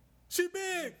 She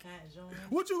big. Fat joint.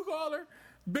 What you call her?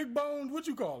 Big boned. What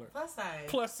you call her? Plus size.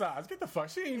 Plus size. Get the fuck.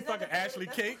 She ain't fucking Ashley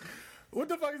Cake. What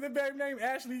the fuck is the babe name?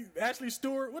 Ashley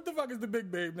Stewart. What the fuck is the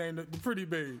big babe name? The pretty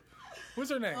babe. What's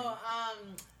her name? Oh,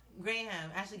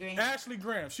 Ashley Graham. Ashley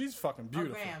Graham. She's fucking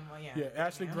beautiful. Oh, Graham. Well, yeah. Yeah,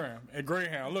 Ashley Graham. And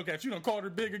Graham. Look at you. Done called her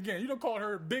big again. You done called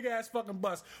her big ass fucking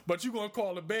bust. But you gonna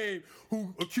call the babe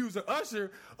who accusing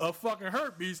Usher of fucking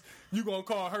herpes, you gonna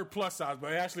call her plus size.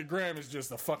 But Ashley Graham is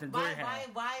just a fucking Graham.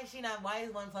 Why is she not? Why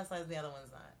is one plus size and the other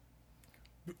one's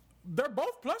not? They're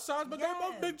both plus size, but they're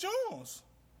both big Jones.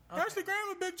 Okay. Ashley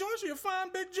Graham is big Jones. She a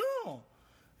fine big John.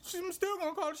 I'm still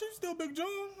gonna call her. She's still big John.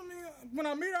 I mean, when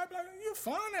I meet her, I be like, you a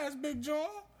fine ass big John.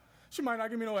 She might not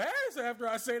give me no ass after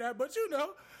I say that, but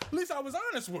at least I was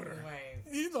honest with her. Right.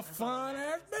 He's a fine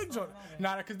ass big John.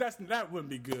 Nah, because that wouldn't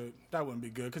be good. That wouldn't be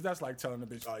good because that's like telling a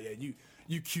bitch, oh yeah,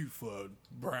 you cute for a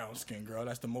brown skin girl.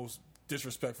 That's the most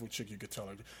disrespectful chick you could tell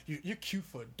her. You're cute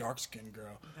for a dark skin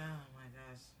girl. Oh my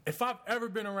gosh. If I've ever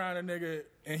been around a nigga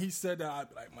and he said that, I'd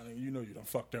be like, my nigga, you know you done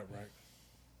fucked up, right?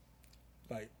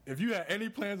 Like, if you had any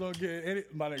plans on getting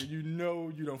my nigga, you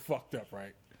know you done fucked up,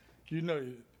 right? You know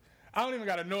you. I don't even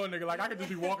gotta know a nigga. Like, I could just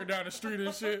be walking down the street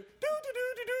and shit.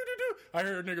 I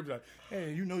hear a nigga be like,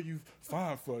 hey, you know you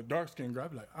fine for a dark skinned girl. I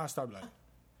be like, I stop like,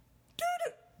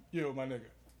 yo, my nigga,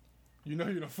 you know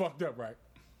you done fucked up, right?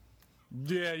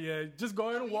 Yeah. Just go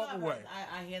ahead and walk away.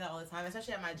 I hear that all the time,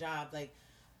 especially at my job. Like,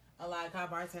 a lot of car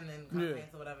bartending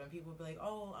clients or whatever, and people be like,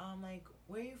 oh, like,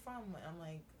 where are you from? I'm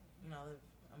like,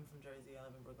 I'm from Jersey. I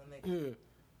live in Brooklyn. Like, yeah.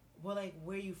 Well, like,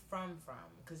 where are you from?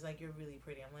 Because, like, you're really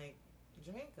pretty. I'm like,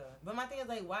 Jamaica. But my thing is,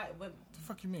 like, why? What the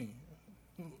fuck you mean?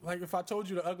 Like, if I told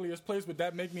you the ugliest place, would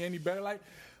that make me any better? Like,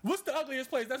 what's the ugliest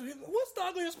place? What's the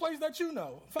ugliest place that you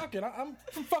know? Fuck it. I'm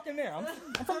from fucking there. I'm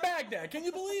from Baghdad. Can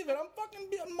you believe it? I'm fucking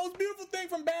the most beautiful thing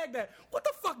from Baghdad. What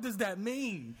the fuck does that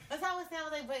mean? That's how I was saying. I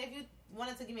was like, but if you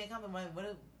wanted to give me a compliment,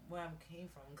 where I came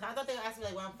from? Cause I thought they would ask me,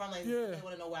 like, where I'm from. Like, they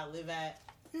want to know where I live at.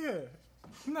 Yeah.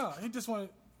 No, he just wanted,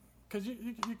 because you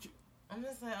I'm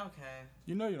just like, okay.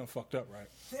 You know you done fucked up, right?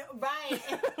 Right.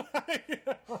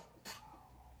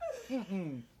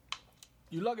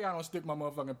 You lucky I don't stick my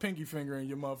motherfucking pinky finger in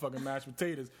your motherfucking mashed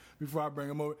potatoes before I bring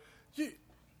them over.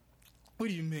 What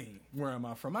do you mean? Where am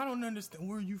I from? I don't understand.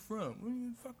 Where are you from? What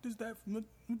the fuck does that? What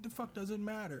the fuck does it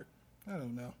matter? I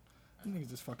don't know. You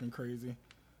niggas just fucking crazy.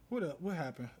 What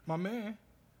happened? My man.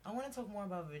 I want to talk more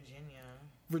about Virginia.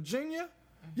 Virginia?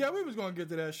 Mm-hmm. Yeah, we was gonna get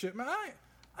to that shit, man. I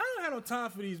don't have no time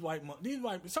for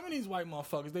some of these white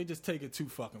motherfuckers. They just take it too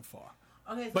fucking far.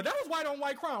 Okay, so but that was white on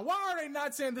white crime. Why are they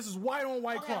not saying this is white on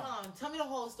white crime? Hold on. Tell me the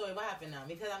whole story. What happened now?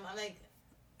 Because I'm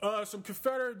like, some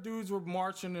Confederate dudes were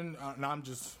marching, and I'm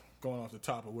just going off the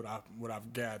top of what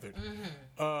I've gathered.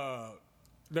 Mm-hmm.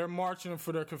 They're marching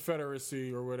for their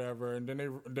Confederacy or whatever, and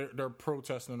then they're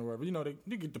protesting or whatever. You know,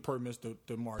 they get the permits to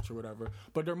march or whatever,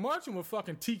 but they're marching with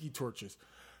fucking tiki torches.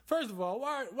 First of all,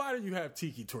 why do you have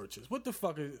tiki torches? What the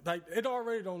fuck is like? It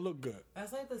already don't look good.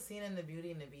 That's like the scene in the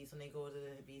Beauty and the Beast when they go to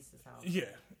the Beast's house. Yeah,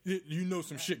 you know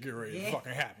some shit get ready to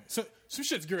fucking happen. So some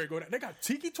shit's getting ready to go down. They got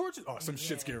tiki torches. Oh, some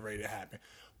shit's getting ready to happen.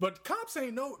 But cops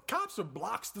ain't no. Cops are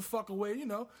blocks the fuck away. You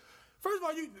know. First of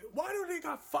all, why do they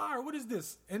got fire? What is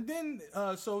this? And then,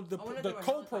 so the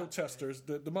co-protesters,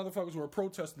 the motherfuckers who were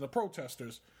protesting, the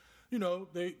protesters, you know,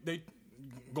 they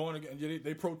going again,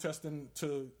 they protesting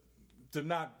to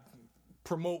not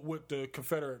promote what the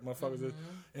Confederate motherfuckers is,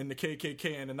 and the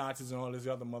KKK and the Nazis and all these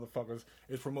other motherfuckers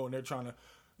is promoting. They're trying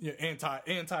to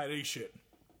anti they shit,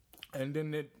 and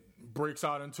then it breaks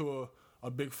out into a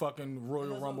big fucking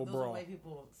Royal Rumble brawl. Those white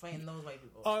people fighting those white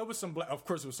people. Oh, it was some black. Of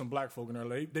course, it was some black folk in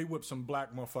there. They whipped some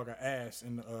black motherfucker ass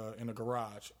in a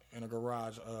garage.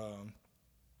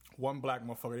 One black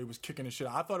motherfucker, they was kicking the shit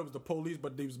out. I thought it was the police,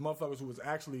 but these motherfuckers who was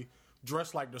actually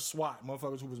dressed like the SWAT,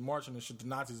 motherfuckers who was marching and shit, the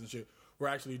Nazis and shit, were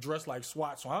actually dressed like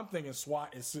SWAT. So I'm thinking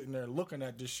SWAT is sitting there looking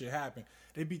at this shit happen.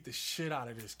 They beat the shit out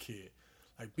of this kid.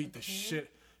 Like, beat the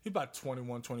shit. He's about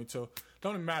 21, 22.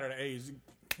 Don't even matter the age.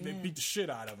 They beat the shit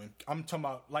out of him. I'm talking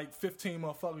about like 15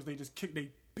 motherfuckers. They just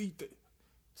beat the.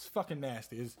 It's fucking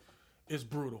nasty. It's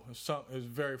brutal. It's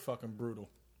very fucking brutal.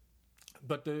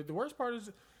 But the worst part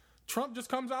is, Trump just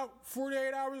comes out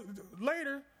 48 hours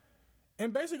later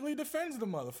and basically defends the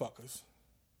motherfuckers.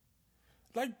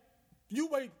 Like, you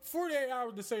wait 48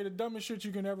 hours to say the dumbest shit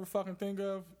you can ever fucking think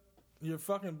of. You're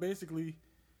fucking basically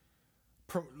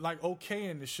like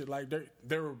okaying this shit. Like,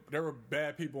 there were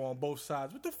bad people on both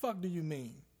sides. What the fuck do you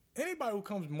mean? Anybody who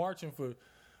comes marching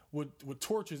with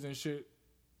torches and shit,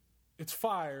 it's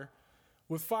fire.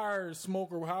 With fire,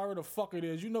 smoke, or however the fuck it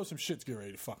is, you know some shit's getting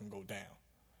ready to fucking go down.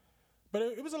 But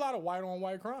it was a lot of white on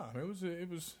white crime. It was,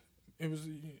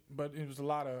 but it was a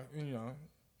lot of, you know,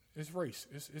 it's race.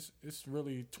 It's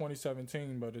really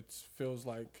 2017, but it feels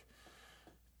like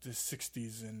the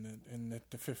 60s and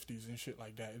the 50s and shit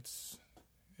like that.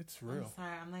 It's real. I'm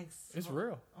sorry, I'm like, it's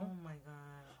real. Oh my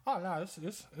god. Oh no,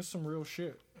 it's some real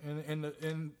shit.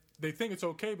 And they think it's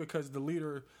okay because the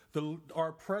leader,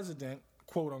 our president,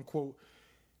 quote unquote,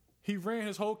 he ran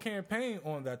his whole campaign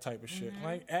on that type of shit.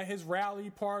 Like at his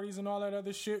rally parties and all that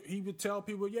other shit, he would tell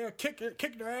people, "Yeah, kick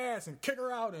their ass and kick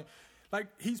her out," and like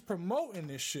he's promoting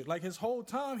this shit. Like his whole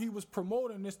time he was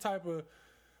promoting this type of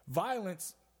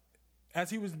violence as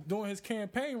he was doing his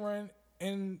campaign run,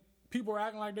 and people are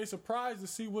acting like they surprised to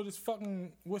see what's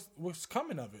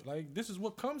coming of it. Like, this is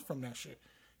what comes from that shit.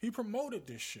 He promoted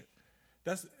this shit.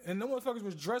 And the motherfuckers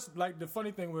was dressed like, the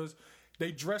funny thing was,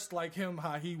 they dressed like him,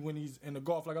 when he's in the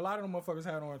golf. Like, a lot of them motherfuckers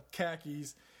had on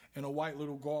khakis and a white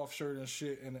little golf shirt and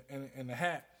shit and a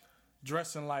hat,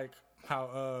 dressing like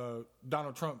how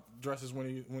Donald Trump dresses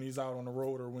when he's out on the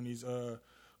road or when he's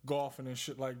golfing and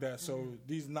shit like that. So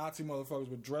these Nazi motherfuckers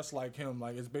would dress like him.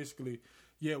 Like, it's basically,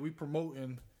 yeah, we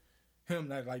promoting him,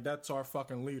 that like that's our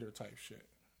fucking leader type shit.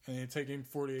 And it take him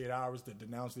 48 hours to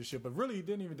denounce this shit, but really he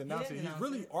didn't even denounce it. He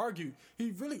really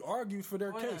argued for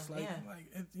their case. Like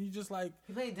he just like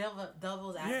he played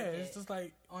devil's advocate. Yeah, it's just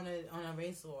like on a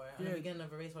race war, on the beginning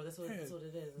of a race war. That's what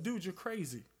it is. Dude, you're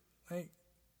crazy. Like,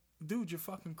 dude, you're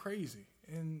fucking crazy.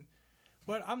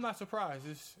 But I'm not surprised.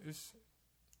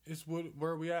 It's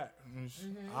where we at.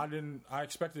 I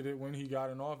expected it when he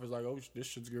got in office. Like, oh, this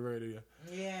shit's get ready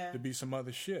to be some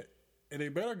other shit. And they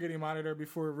better get him out of there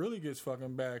before it really gets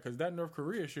fucking bad. Because that North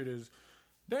Korea shit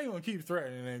they ain't gonna keep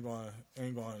threatening. They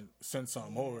ain't gonna send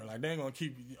something over. Like, they ain't gonna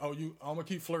keep. I'm gonna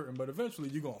keep flirting, but eventually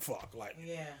you gonna fuck. Like,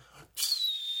 yeah.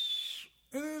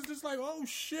 And it's just like, oh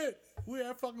shit, we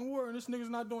at fucking war, and this nigga's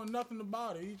not doing nothing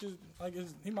about it. He just like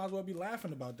he might as well be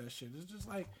laughing about that shit. It's just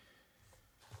like.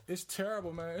 It's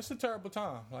terrible, man. It's a terrible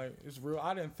time. Like, it's real.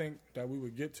 I didn't think that we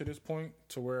would get to this point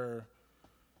to where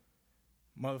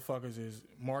motherfuckers is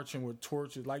marching with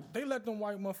torches. Like, they let them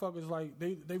white motherfuckers, like,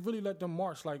 they really let them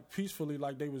march, like, peacefully,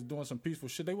 like they was doing some peaceful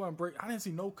shit. They wasn't break. I didn't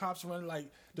see no cops running,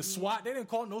 like, the SWAT. They didn't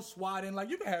call no SWAT in. Like,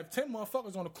 you can have 10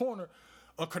 motherfuckers on the corner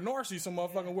of Canarsie, some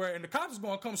motherfucking where, and the cops is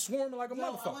going to come swarming like a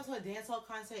motherfucker. I went to a dancehall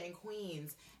concert in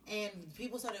Queens, and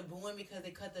people started booing because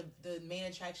they cut the main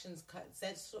attractions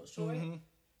set short.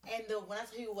 And when I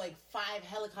tell you, like, 5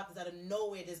 helicopters out of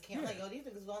nowhere just came, like, yo, these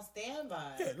niggas on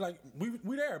standby. Yeah, like,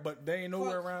 we there, but they ain't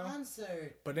nowhere for a around.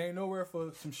 Concert. But they ain't nowhere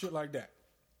for some shit like that.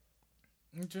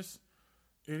 It just,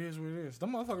 It is what it is.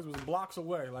 Them motherfuckers was blocks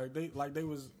away.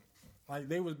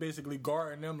 They was basically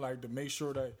guarding them like to make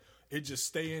sure that it just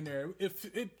stay in there.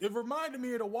 It reminded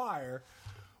me of The Wire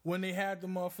when they had the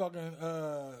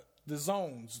motherfucking the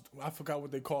zones. I forgot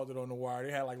what they called it on The Wire.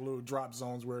 They had like little drop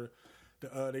zones where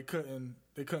they couldn't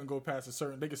go past a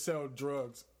certain. They could sell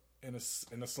drugs in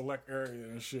a select area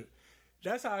and shit.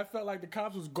 That's how I felt like the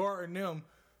cops was guarding them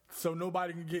so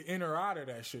nobody can get in or out of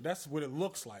that shit. That's what it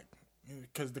looks like.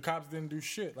 Because the cops didn't do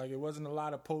shit. Like, it wasn't a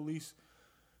lot of police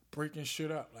breaking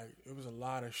shit up. Like, it was a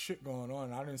lot of shit going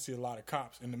on. I didn't see a lot of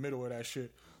cops in the middle of that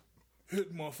shit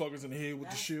hitting motherfuckers in the head with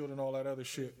the shield and all that other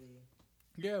shit.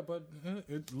 Yeah, but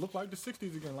it looked like the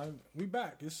 60s again. Like, we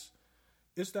back. It's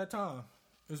that time.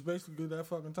 It's basically that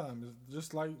fucking time. It's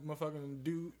just like motherfucking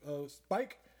dude,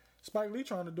 Spike Lee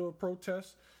trying to do a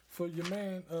protest for your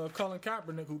man, Colin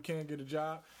Kaepernick, who can't get a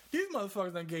job. These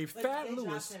motherfuckers done gave Fat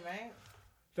Lewis... Johnson, right?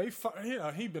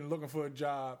 He been looking for a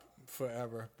job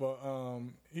forever, but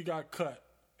he got cut,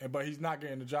 but he's not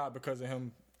getting the job because of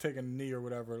him taking a knee or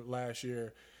whatever last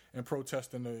year and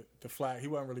protesting the flag. He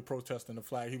wasn't really protesting the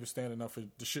flag. He was standing up for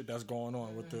the shit that's going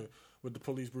on with the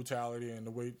police brutality and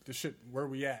the way the shit where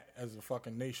we at as a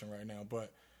fucking nation right now.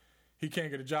 But he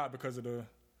can't get a job because of the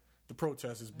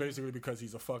protest. Is basically because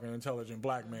he's a fucking intelligent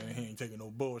black man and he ain't taking no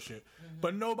bullshit.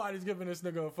 But nobody's giving this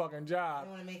nigga a fucking job. They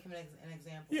want to make him an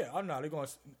example. Yeah, I'm not. They're going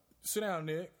to sit down,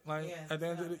 Nick. Like, at the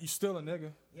end of the day, you still a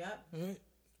nigga. Yep.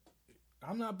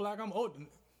 I'm not black. I'm old.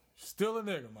 Still a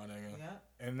nigga, my nigga. Yep.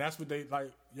 And that's what they,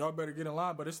 like, y'all better get in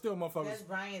line. But it's still motherfuckers. Des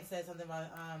Bryant said something about,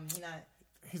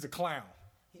 He's a clown.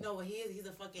 You know what he is? He's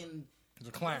a fucking... He's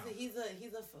a clown. He's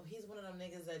one of them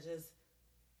niggas that just...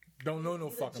 Don't know no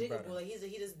fucking better. Like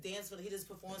he just dance for, he just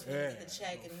performs for the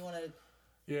check, and you want to.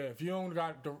 Yeah, if you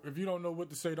don't know what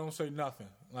to say, don't say nothing.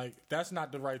 Like, that's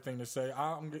not the right thing to say.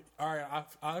 All right,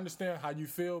 I understand how you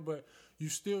feel, but you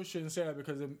still shouldn't say that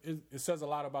because it says a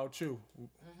lot about you.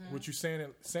 What you saying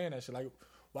that shit. Like,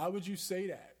 why would you say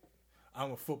that?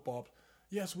 I'm a football player.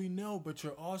 Yes, we know, but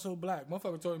you're also black.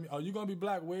 Motherfucker told me, oh, you gonna be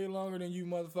black way longer than you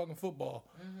motherfucking football,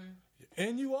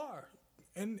 and you are.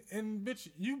 And bitch,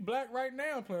 you black right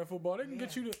now playing football. They can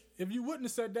get you to... If you wouldn't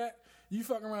have said that, you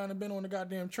fucking around and been on the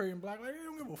goddamn trade and black. Like, they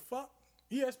don't give a fuck.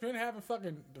 ESPN having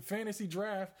fucking... The fantasy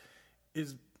draft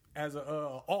is as a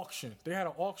auction. They had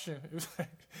an auction. It was like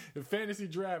the fantasy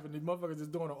draft, and the motherfuckers is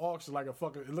doing an auction like a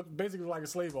fucking... It looked basically like a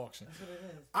slave auction. That's what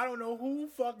it is. I don't know who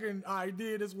fucking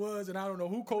idea this was, and I don't know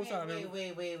who co-signed it.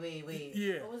 Wait.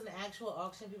 Yeah. It was an actual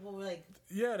auction. People were like...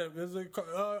 Yeah, there's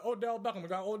Odell Beckham. We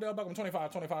got Odell Beckham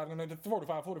 25, and then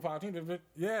 45.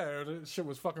 Yeah, that shit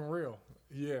was fucking real.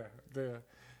 Yeah,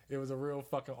 it was a real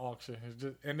fucking auction. It's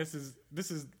just, and this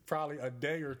is probably a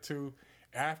day or two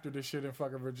after the shit in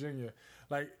fucking Virginia.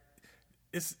 Like,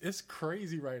 it's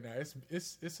crazy right now.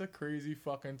 It's a crazy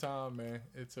fucking time, man.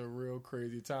 It's a real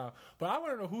crazy time. But I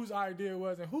want to know whose idea it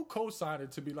was and who co-signed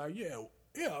it to be like, yeah,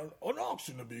 an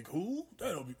auction to be cool.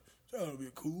 That'll be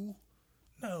cool.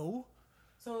 No.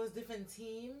 So it was different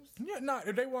teams? Yeah,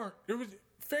 they weren't. It was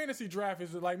fantasy draft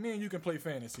is like me and you can play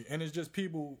fantasy, and it's just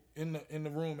people in the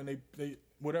room, and they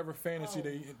whatever fantasy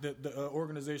the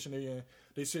organization they in,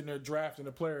 they sitting there drafting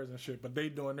the players and shit, but they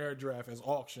doing their draft as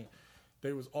auction.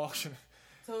 They was auction.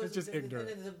 So it's just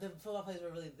ignorant. The football players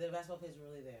were really, the basketball players were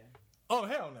really there. Oh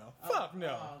hell no! Fuck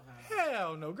no! Okay.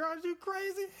 Hell no, girls, you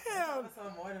crazy? Hell. That's so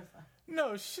mortifying. No,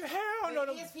 hell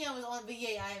no. ESPN was on, but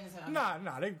yeah, I understand.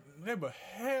 Nah, they, but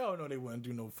hell no, they wouldn't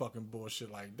do no fucking bullshit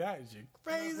like that. Is you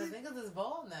crazy? No, niggas is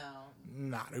bold now.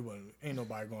 Nah, they wouldn't. Ain't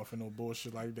nobody going for no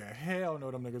bullshit like that. Hell no,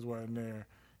 them niggas wasn't there.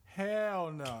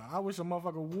 Hell no. I wish a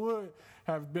motherfucker would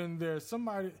have been there.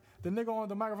 Somebody, the nigga on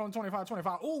the microphone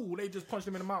 25. Ooh, they just punched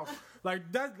him in the mouth.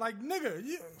 Like that, like nigga,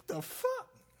 the fuck?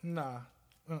 Nah,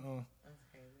 That's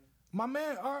crazy. My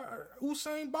man,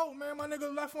 Usain Bolt, man, my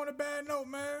nigga left on a bad note,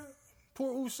 man.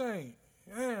 Poor Usain.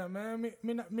 Yeah, man.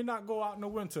 Me not go out in the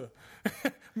winter.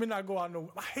 Me not go out in the...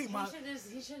 I hate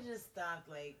He should just stop,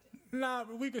 like... Nah,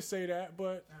 we could say that,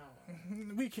 but...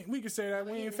 We can say that.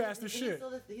 We ain't fast as shit.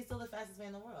 He's still the fastest man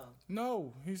in the world.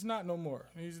 No, he's not no more.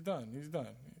 He's done.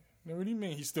 What do you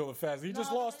mean he's still the fastest? He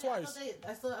just lost twice.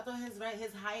 I thought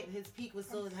his height, his peak was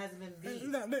still hasn't been beat.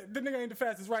 The nigga ain't the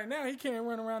fastest right now. He can't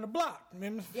run around the block.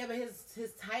 Man. Yeah, but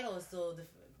his title is still...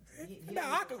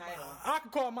 I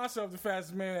could call myself the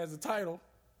fastest man as a title.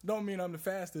 Don't mean I'm the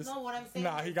fastest. No, what I'm saying.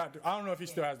 Nah, he got. I don't know if he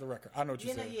still has the record. I know what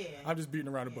you're saying. Yeah. I'm just beating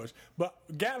around the bush. But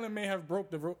Gatlin may have broke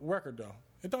the record though.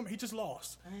 He just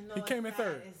lost. I know, he came in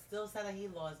third. It's still sad that he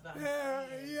lost. But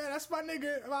yeah, that's my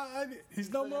nigga.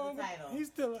 He's no longer. He's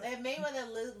still. If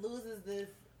Mayweather loses this.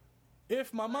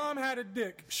 If my mom had a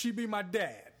dick, she'd be my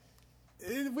dad.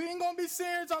 We ain't gonna be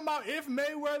serious talking about if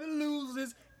Mayweather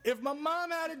loses. If my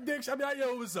mom had a dick, I'd be like,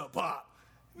 yo, what's up, Pop?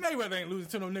 Mayweather ain't losing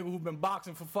to no nigga who been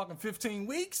boxing for fucking 15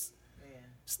 weeks.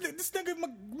 Yeah. This nigga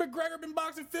McGregor been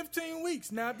boxing 15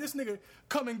 weeks. Now, if this nigga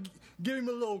come and give him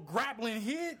a little grappling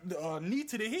hit, knee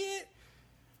to the head,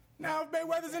 now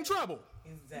Mayweather's in trouble.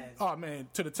 Exactly. Oh, man,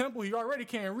 to the temple, he already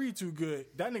can't read too good.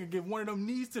 That nigga give one of them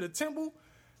knees to the temple,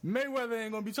 Mayweather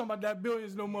ain't gonna be talking about that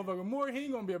billions no motherfucker more. He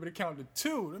ain't gonna be able to count to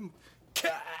 2.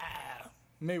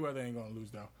 Mayweather ain't gonna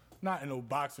lose, though. Not in no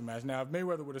boxing match. Now, if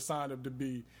Mayweather would have signed up to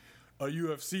be a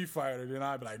UFC fighter, then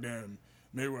I'd be like, damn,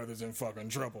 Mayweather's in fucking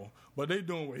trouble. But they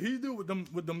doing what he do with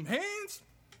them hands?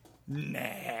 Nah.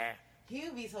 He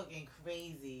would be talking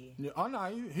crazy. Yeah, oh no,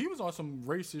 he was on some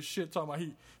racist shit talking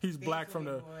about he's black from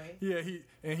the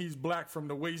he's black from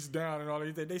the waist down and all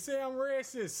that. They say I'm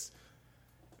racist,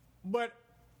 but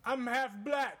I'm half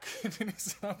black.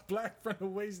 I'm black from the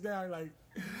waist down. Like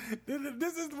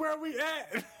this is where we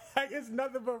at. Like, it's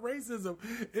nothing but racism.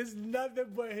 It's nothing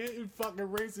but hitting fucking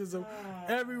racism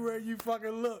everywhere you fucking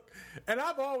look. And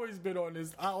I've always been on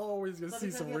this. I always gonna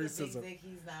see some racism. Big dick,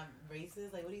 he's not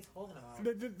racist. Like, what are you talking about?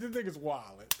 This nigga's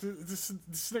wildin'. This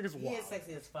nigga's wildin'. He is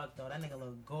sexy as fuck though. That nigga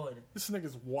look good. This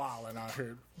nigga's wildin' out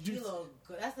here. He look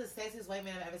good. That's the sexiest white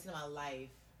man I've ever seen in my life.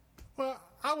 Well,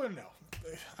 I wouldn't know.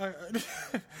 Oh my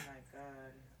god.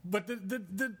 But the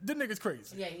nigga's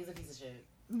crazy. Yeah, he's a piece of shit.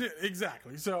 Yeah,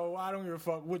 exactly. So I don't give a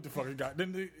fuck what the fuck he got.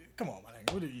 Come on, my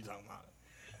nigga. What are you talking about?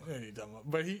 What are you talking about?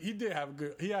 But he did have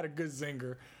he had a good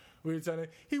zinger.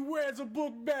 He wears a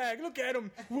book bag. Look at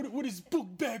him with his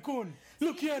book bag on.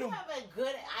 Look at him. You have a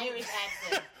good Irish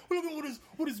accent. Look at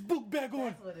what his book bag on.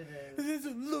 That's what it is. It's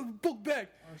a little book bag.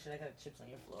 Oh shit! I got chips on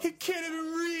your floor. He can't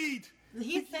even read.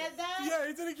 He said that? Yeah,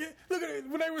 he said he can't. Look at it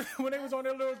when they was on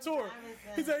their little tour.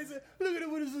 He said, look at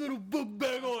it with his little book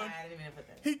bag on. I didn't even put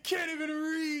that. He can't even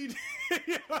read.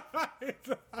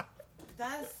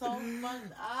 That's so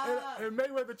fucked up. And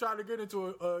Mayweather tried to get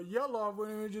into a yell off with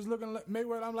him and just looking like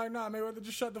Mayweather. I'm like, nah, Mayweather,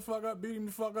 just shut the fuck up, beat him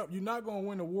the fuck up. You're not gonna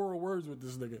win the war of words with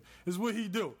this nigga. It's what he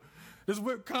do. It's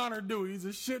what Conor do. He's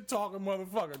a shit talking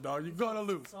motherfucker, dog. You're gonna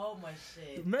lose. So much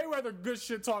shit. Mayweather good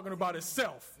shit talking about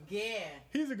himself. Yeah.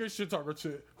 He's a good shit talker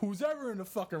to who's ever in the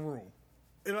fucking room.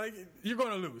 Like, you're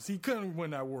gonna lose. He couldn't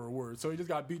win that war of words, so he just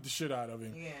got beat the shit out of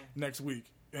him next week.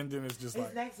 And then it's just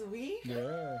it's next week?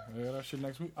 Yeah, that shit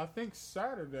next week. I think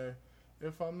Saturday,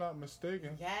 if I'm not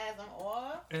mistaken. Yes, I'm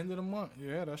off. End of the month.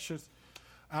 Yeah, that shit's...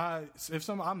 I'm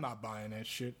not buying that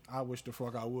shit. I wish the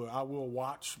fuck I would. I will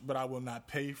watch, but I will not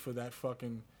pay for that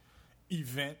fucking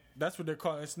event. That's what they're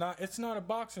calling it. It's not a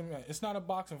boxing match. It's not a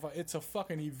boxing fight. It's a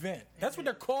fucking event. That's what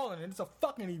they're calling it. It's a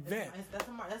fucking event.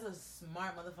 That's a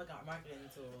smart motherfucking marketing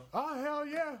tool. Oh, hell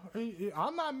yeah.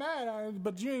 I'm not mad,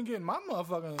 but you ain't getting my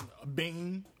motherfucking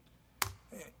bean.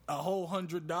 A whole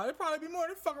 $100. It'd probably be more.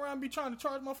 They fuck around and be trying to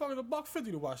charge motherfuckers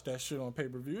 $1.50 to watch that shit on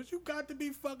pay-per-view. You got to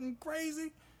be fucking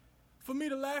crazy for me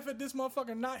to laugh at this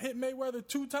motherfucker not hit Mayweather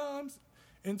 2 times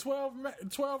in 12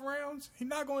 rounds. He's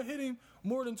not gonna hit him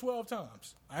more than 12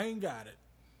 times. I ain't got it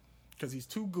because he's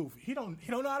too goofy. He don't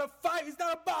know how to fight. He's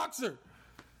not a boxer.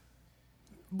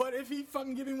 But if he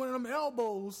fucking give him one of them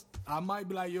elbows, I might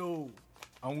be like, yo,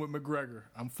 I'm with McGregor.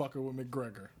 I'm fucking with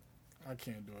McGregor. I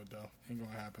can't do it though. Ain't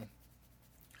gonna happen.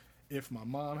 If my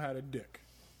mom had a dick,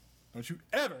 don't you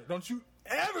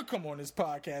ever come on this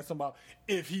podcast about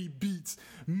if he beats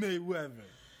Mayweather.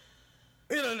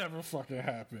 It'll never fucking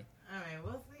happen. All right,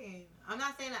 we'll see. I'm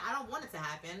not saying that I don't want it to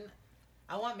happen.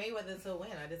 I want Mayweather to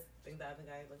win. I just think the other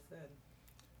guy looks good.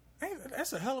 Hey,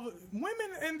 that's a hell of a...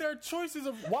 Women and their choices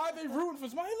of why they rooting for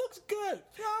somebody. He looks good.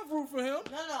 Yeah, I'll root for him.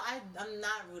 No, I'm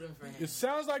not rooting for him. It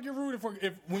sounds like you're rooting for...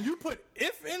 When you put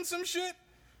if in some shit,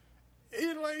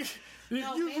 it like...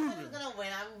 No, Mayweather's going to win.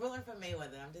 I'm rooting for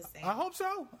Mayweather. I'm just saying. I hope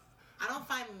so. I don't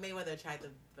find Mayweather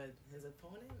attractive, but his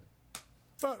opponent...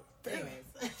 But,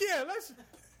 anyways. Yeah,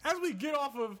 as we get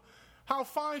off of how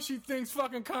fine she thinks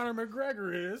fucking Conor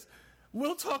McGregor is,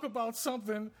 we'll talk about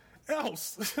something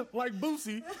else. Like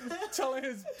Boosie telling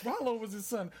his, how old was his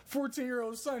son?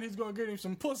 14-year-old son, he's going to get him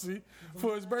some pussy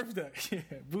for his birthday. Yeah,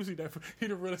 Boosie, he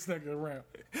the realest nigga around.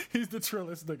 He's the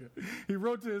trillest nigga. He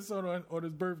wrote to his son on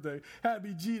his birthday,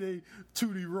 Happy G-Day,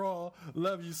 Tootie Raw,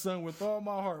 love you son with all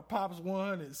my heart, Pops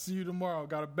 100, see you tomorrow,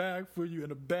 got a bag for you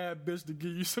and a bad bitch to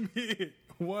give you some head,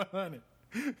 100.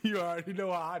 You already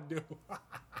know how I do.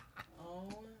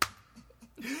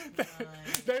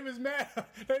 They was mad.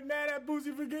 They mad at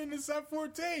Boosie for getting his son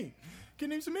 14.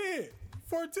 Getting him some head.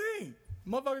 14.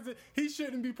 Motherfuckers, he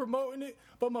shouldn't be promoting it,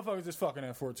 but motherfuckers is fucking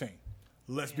at 14.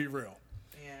 Let's be real.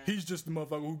 He's just the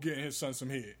motherfucker who getting his son some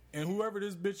head. And whoever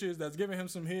this bitch is that's giving him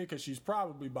some head, because she's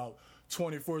probably about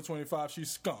 24, 25,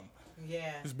 she's scum.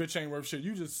 Yeah. This bitch ain't worth shit.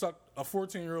 You just sucked a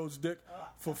 14-year-old's dick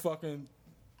for fucking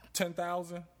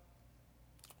 $10,000.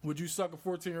 Would you suck a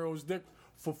 14-year-old's dick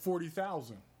for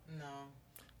 $40,000? No.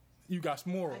 You got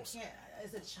morals. I can't.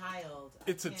 It's a child.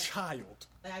 It's a child.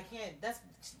 Like, I can't. That's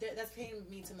paying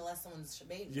me to molest someone's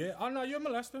baby. Yeah, I know you're a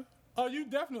molester. Oh, you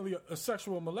definitely a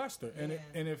sexual molester. And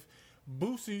and if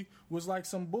Boosie was like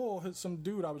some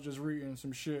dude I was just reading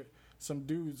some shit. Some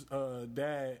dude's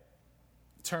dad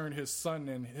turned his son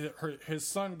and his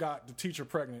son got the teacher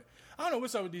pregnant. I don't know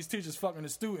what's up with these teachers fucking the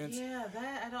students. Yeah,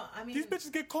 that I don't. I mean, these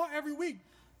bitches get caught every week.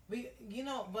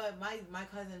 But my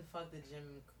cousin fucked the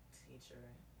gym teacher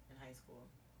in high school.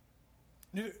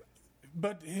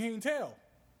 But he ain't tell.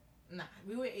 Nah,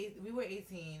 we were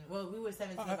 18. Well, we were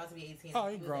 17, about to be 18. Oh,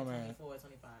 he grown man. 24,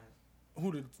 25.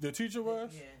 Who the teacher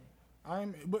was? Yeah.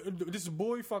 But this is a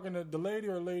boy fucking the lady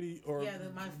or lady or. Yeah,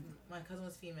 my cousin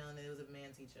was female and it was a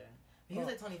man teacher. He was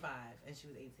like 25 and she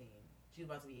was 18. She was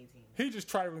about to be 18. He just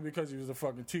trifling because he was a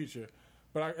fucking teacher.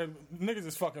 But niggas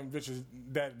is fucking bitches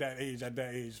at that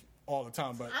age all the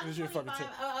time. But I'm 25. Fucking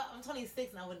I'm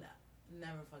 26 and I would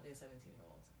never fuck a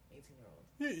 17-year-old, 18-year-old.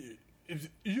 Yeah. If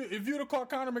you would have caught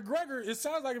Conor McGregor, it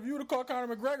sounds like if you would have caught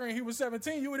Conor McGregor and he was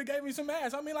 17, you would have gave me some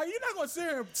ass. I mean, like, you're not going to sit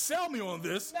here and sell me on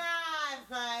this. Nah,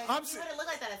 son. You wouldn't look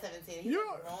like that at 17. He's a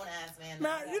grown-ass man.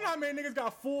 Man, you know how many niggas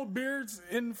got full beards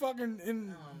in fucking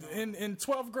in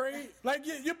 12th grade? Like,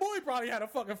 your boy probably had a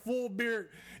fucking full beard.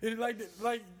 Like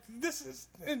this is...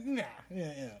 Nah.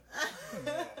 Yeah.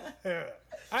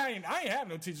 I ain't have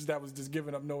no teachers that was just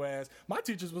giving up no ass. My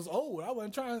teachers was old. I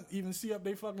wasn't trying to even see up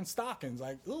they fucking stockings.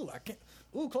 Like, ooh, I can't.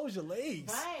 Ooh, close your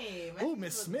legs. Right. Ooh,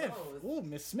 Miss Smith. Ooh,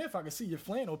 Miss Smith, I can see your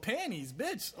flannel panties,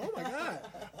 bitch. Oh my God.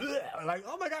 Like,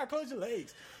 oh my God, close your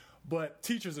legs. But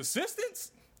teachers'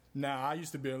 assistants? Nah, I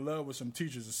used to be in love with some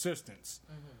teachers' assistants.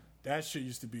 Mm-hmm. That shit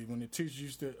used to be when the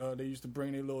teachers they used to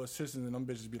bring their little assistants and them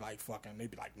bitches be like fucking, they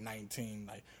be like 19,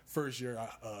 like first year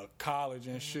college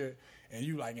and shit. And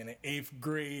you like in the 8th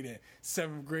grade and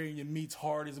 7th grade, you meet's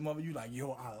hard as a mother. You like,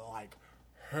 yo, I like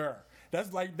her. That's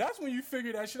when you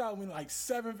figure that shit out. When like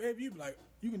 7th, 8th, you be like,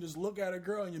 you can just look at a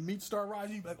girl and your meat start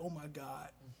rising. You be like, oh my God,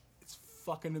 it's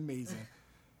fucking amazing.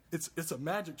 It's a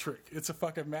magic trick. It's a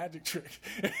fucking magic trick.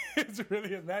 It's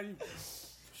really a magic.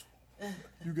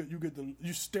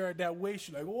 You stare at that waist.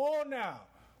 You're like, whoa now.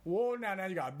 Now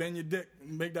you gotta bend your dick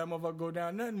and make that motherfucker go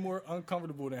down. Nothing more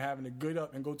uncomfortable than having to get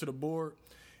up and go to the board.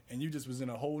 And you just was in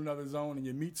a whole nother zone and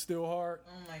your meat's still hard.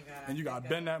 Oh my God. And you gotta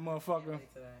bend that motherfucker.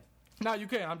 No, you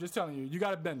can't. I'm just telling you. You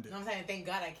gotta bend it. No, I'm saying, thank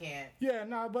God I can't. Yeah,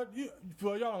 nah, but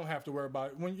y'all don't have to worry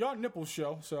about it. When y'all nipples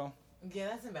show, so. Yeah,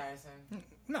 that's embarrassing.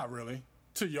 Not really.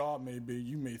 To y'all, maybe.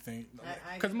 You may think.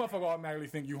 Because motherfucker automatically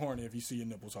think you horny if you see your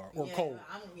nipples hard. Or cold.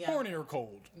 Horny or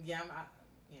cold. Yeah,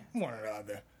 One or the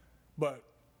other. But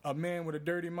a man with a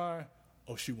dirty mind,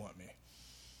 oh, she want me.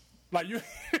 Like you,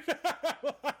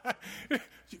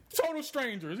 total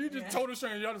strangers. You just total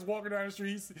strangers. Y'all just walking down the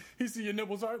street. He see your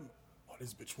nipples hard. Oh,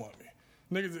 this bitch want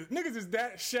me. Niggas is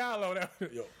that shallow. That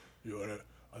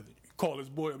I call this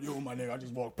boy up. Yo, my nigga, I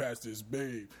just walked past this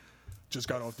babe. Just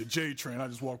got off the J train. I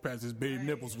just walked past this babe.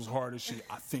 Nipples was hard as shit.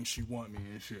 I think she want me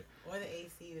and shit. Or the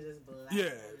AC was just black.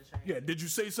 Yeah. Did you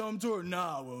say something to her?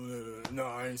 Nah. Well, no,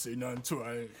 I ain't say nothing to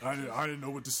her. I didn't know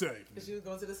what to say. Because she was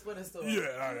going to the sweater store.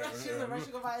 Yeah. She was rushing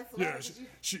to go buy a sweater. Yeah.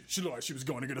 She looked like she was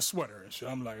going to get a sweater and shit.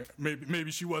 I'm like,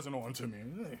 maybe she wasn't on to me.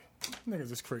 Niggas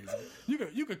is crazy.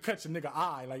 You could catch a nigga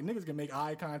eye. Like niggas can make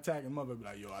eye contact and mother be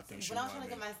like, yo, I think she. But I was trying to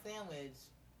get my sandwich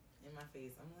in my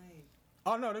face. I'm like,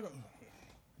 oh no, they go.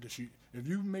 If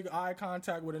you make eye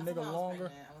contact with a nigga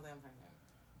longer, I was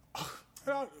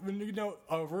pregnant.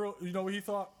 you know what he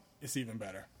thought? It's even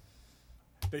better.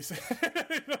 They say,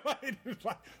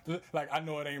 like I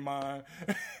know it ain't mine.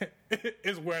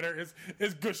 It's wetter.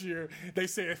 It's gushier. They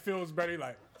say it feels better.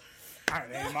 Like,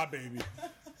 it ain't my baby.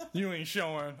 You ain't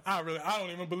showing. I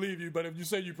don't even believe you. But if you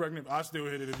say you pregnant, I still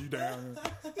hit it if you down.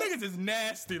 Niggas is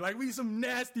nasty. Like we some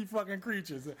nasty fucking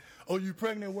creatures. Oh, you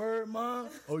pregnant? Word, mom?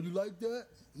 Oh, you like that?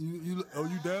 You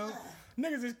down?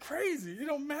 Niggas is crazy. It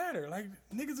don't matter. Like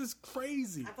niggas is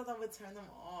crazy. I thought that would turn them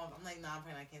off. I'm like, nah, I'm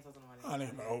pregnant. I can't tell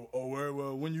somebody.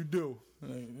 Well, when you do,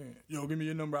 like, yo, give me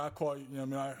your number. I'll call you. You know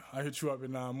what I mean? I hit you up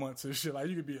in 9 months and shit. Like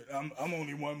you could be. I'm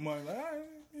only 1 month. Like,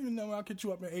 I'll get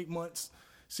you up in 8 months.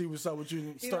 See what's up with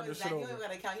you. Start this shit over. You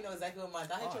know exactly what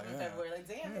month. I hit you up in February. Like,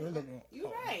 damn,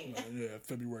 you right. Yeah,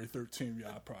 February 13th. Yeah,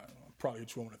 I'll probably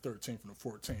hit you on the 13th and the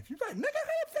 14th. You like, nigga,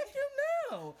 how the fuck you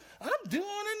know? I'm due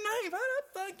on the how the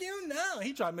fuck you know?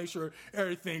 He tried to make sure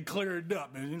everything cleared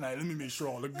up, and he's like, let me make sure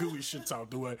all the gooey shit's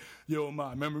out the way. Yo, ma,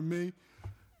 remember me?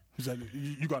 He's like,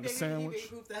 you got the sandwich? You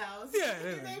baby-proofed the house? Yeah.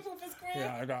 You baby-proofed his crib?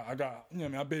 Yeah, I got, you know what I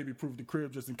mean, I baby-proofed the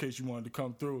crib just in case you wanted to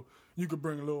come through. You could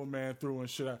bring a little man through and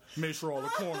shit. I made sure all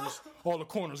the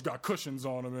corners got cushions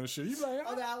on them and shit. He's like,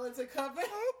 the outlets are covered?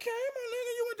 Okay, my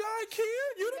nigga, you went to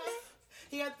IKEA? You the man?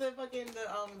 He got the fucking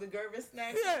the Gerber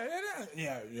snack.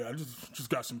 Yeah. I just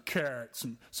got some carrot,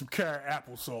 some carrot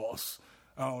applesauce.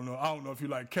 I don't know if you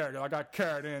like carrot. I got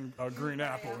carrot and green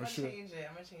apple and shit. I'm gonna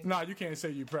change it. Nah, you can't say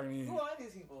you pregnant. Who are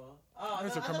these people? Oh,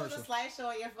 it's no, a commercial. I thought it was a slideshow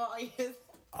on your phone.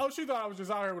 Oh, she thought I was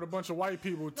just out here with a bunch of white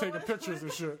people taking pictures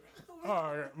and shit.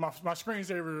 All right, my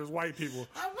screensaver is white people.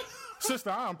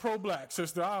 Sister, I'm pro-black.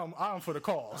 Sister, I'm for the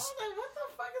cause. I was like, what the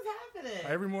fuck is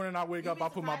happening? Every morning I wake up, I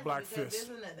put my black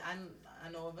fist. I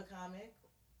know of a comic.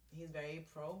 He's very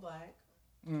pro-black,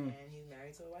 and he's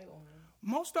married to a white woman.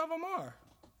 Most of them are,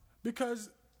 because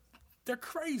they're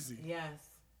crazy.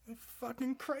 Yes. They're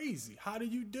fucking crazy. How do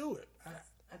you do it?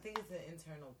 I think it's an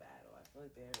internal battle. I feel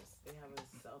like they have a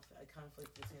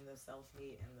conflict between the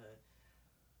self-hate and the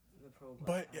pro-black.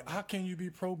 But how can you be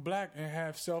pro-black and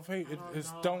have self-hate? It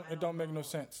don't make no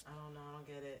sense. I don't know. I don't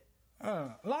get it.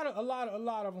 A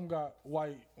lot of them got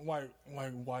white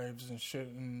wives and shit,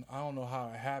 and I don't know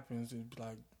how it happens. It's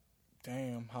like,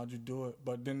 damn, how'd you do it?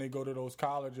 But then they go to those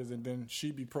colleges, and then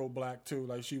she be pro-black too,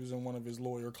 like she was in one of his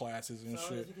lawyer classes and shit.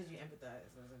 So it's because you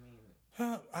empathize, doesn't mean.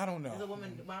 I don't know. As a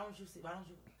woman, why don't you?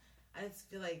 I just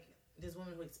feel like there's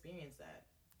women who experience that.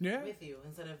 Yeah. With you,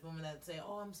 instead of women that say,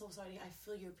 "Oh, I'm so sorry, I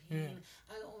feel your pain.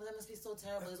 Yeah. That must be so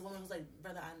terrible." There's a woman who's like,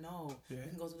 "Brother, I know. We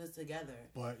can go through this together."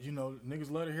 But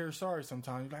niggas love to hear sorry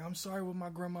sometimes. Like, I'm sorry what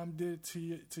my grandma did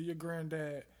to your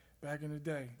granddad back in the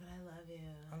day. But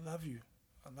I love you.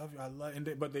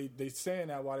 But they saying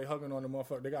that while they hugging on the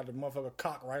motherfucker. They got the motherfucker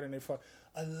cock right in their fuck.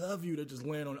 I love you. They just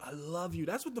laying on. I love you.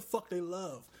 That's what the fuck they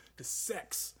love. The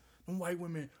sex. Them white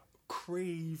women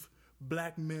crave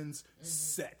black men's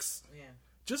sex. Yeah.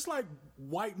 Just like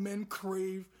white men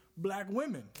crave black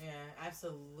women. Yeah,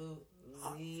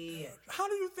 absolutely. How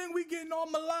do you think we getting all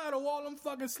mulatto, all them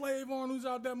fucking slave owners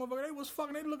out there, motherfucker? They was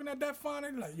fucking, they looking at that fine,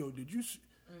 they like, yo, did you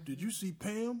see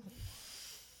Pam?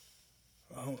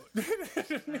 None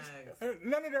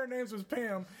of their names was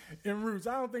Pam in Roots.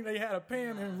 I don't think they had a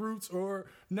Pam in Roots or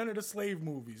none of the slave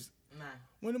movies. Nah.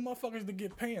 When the motherfuckers to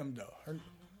get Pam, though? I don't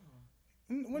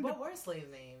know. What were slave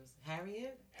names?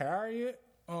 Harriet,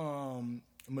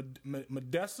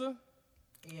 Modessa,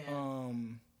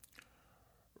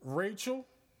 Rachel.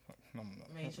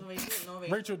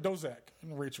 Rachel Dozak.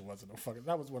 Rachel wasn't no fucking.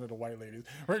 That was one of the white ladies.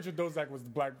 Rachel Dozak was the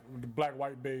black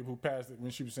white babe who passed it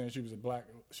when she was saying she was a black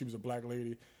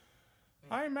lady.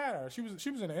 I ain't mad at her. She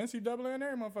was in the NCAA and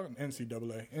every motherfucking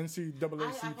NCAA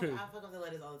CP. I fuck up the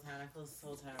letters all the time. I feel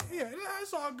so terrible. Yeah,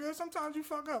 it's all good. Sometimes you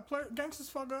fuck up. Gangsters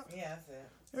fuck up. Yeah,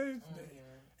 that's it.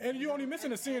 And you only missing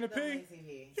the C and the P.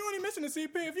 You only missing the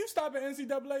CP. If you stop at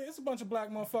NCAA, it's a bunch of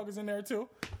black motherfuckers in there too.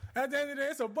 At the end of the day,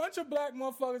 it's a bunch of black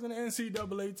motherfuckers in the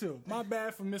NCAA too. My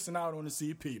bad for missing out on the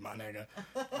CP, my nigga.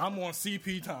 I'm on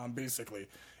CP time, basically.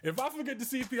 If I forget the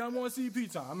CP, I'm on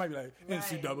CP time. I might be like,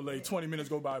 NCAA, 20 minutes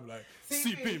go by, I be like,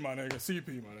 CP, my nigga,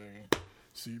 CP, my nigga.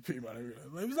 CP, my nigga.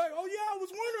 It was like, oh yeah, I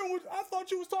was wondering, I thought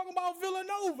you was talking about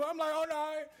Villanova. I'm like, oh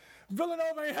no,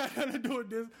 Villanova ain't had nothing to do with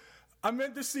this. I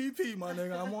meant the CP, my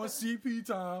nigga. I'm on CP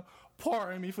time.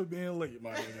 Pardon me for being late,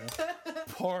 my nigga.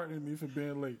 Pardon me for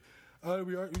being late.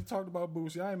 We talked about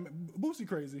Boosie. Boosie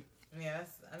crazy. Yeah,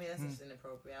 that's just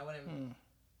inappropriate. I wouldn't.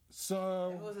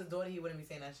 So if it was his daughter, he wouldn't be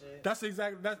saying that shit. That's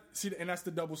exactly that. See, and that's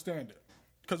the double standard.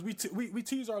 Because we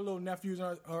tease our little nephews,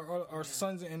 our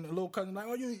sons and little cousins like,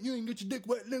 oh, you ain't get your dick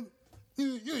wet, nigga.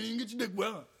 You ain't even get your dick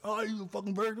wet. Oh, you a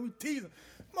fucking virgin. We tease him.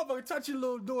 Motherfucker touch your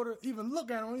little daughter, even look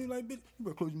at her, and you like, bitch, you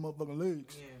better close your motherfucking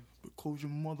legs. Yeah. You better close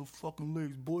your motherfucking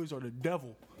legs. Boys are the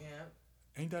devil. Yeah.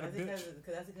 Ain't that a bitch?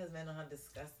 That's because men know how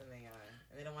disgusting they are.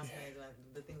 And they don't want to do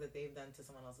the things that they've done to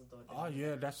someone else's daughter. Oh,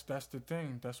 yeah, that's the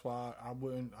thing. That's why I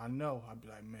wouldn't, I know. I'd be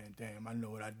like, man, damn, I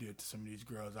know what I did to some of these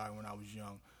girls when I was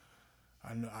young.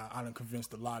 I know I done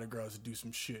convinced a lot of girls to do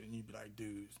some shit, and you'd be like,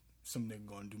 dude, some nigga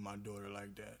gonna do my daughter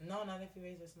like that. No, not if you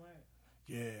raise her smart.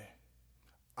 Yeah.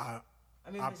 But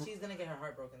she's gonna get her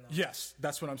heart broken though. Yes,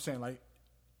 that's what I'm saying. Like,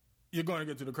 you're gonna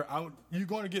get to the crowd. You're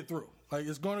gonna get through. Like,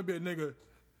 it's gonna be a nigga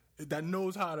that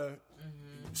knows how to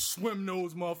swim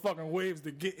those motherfucking waves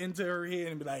to get into her head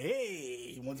and be like,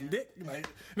 hey, you want some dick? Like,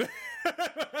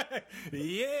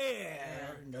 yeah,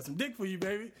 got some dick for you,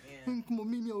 baby. Yeah. Come on,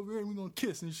 meet me over here and we gonna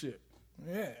kiss and shit.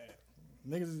 Yeah,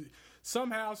 niggas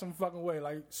somehow, some fucking way.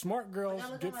 Like, smart girls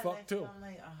get fucked too. I'm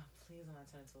like, oh, please, I'm not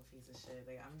turn into a piece of shit.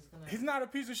 Like, I'm just gonna. He's not a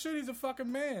piece of shit. He's a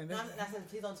fucking man. No, I said,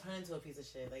 please don't turn into a piece of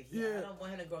shit. Like, I don't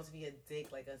want him to grow up to be a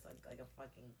dick, like a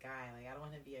fucking guy. Like, I don't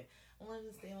want him to be I want him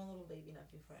to stay my little baby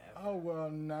nephew forever. Oh well,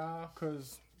 nah,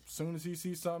 cause as soon as he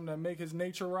sees something that make his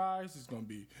nature rise, it's gonna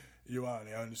be, yo, I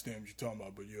understand what you're talking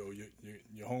about, but yo,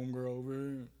 your homegirl over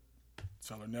here,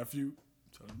 tell her nephew,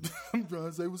 I'm trying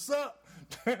to say what's up.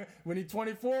 When he's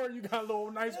 24, you got a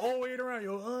little nice old head around.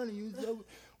 Yo, honey,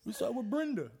 what's up with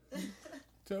Brenda?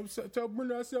 Tell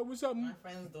Brenda I said what's up. My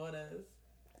friend's daughters.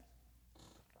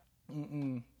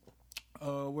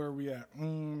 Where are we at?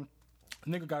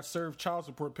 Nigga got served child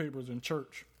support papers in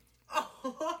church.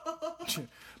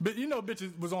 But you know,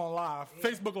 bitches was on live,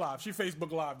 Facebook Live. She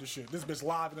Facebook Live this shit. This bitch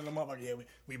live in the motherfucker. Yeah,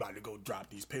 we about to go drop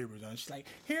these papers on. She's like,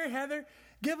 here, Heather,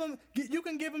 you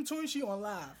can give them to him. She on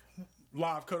live.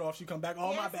 Live cut off. She come back.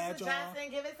 Oh, my bad, y'all. Johnson,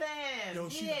 give it to him. Yo,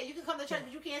 you can come to church,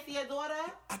 but you can't see your daughter.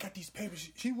 I got these papers.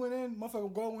 She went in.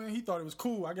 Motherfucker go in. He thought it was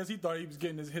cool. I guess he thought he was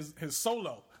getting his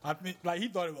solo. I think, like, he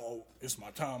thought, it's my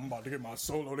time. I'm about to get my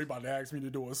solo. They about to ask me to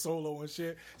do a solo and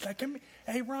shit. It's like, come here.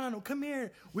 Hey, Ronald, come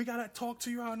here. We got to talk to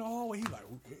you out in the hallway. He like,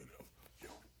 yo,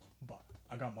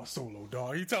 I got my solo,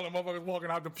 dog. He telling motherfuckers walking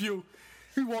out the pew.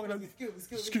 He walking up.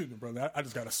 Excuse me, brother. I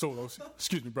just got a solo.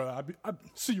 Excuse me, brother. I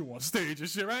see you on stage and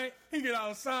shit, right? He get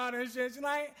outside and shit. She's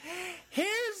like,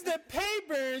 here's the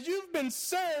papers. You've been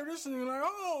served. This and like,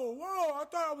 oh, whoa. I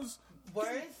thought I was. Worse?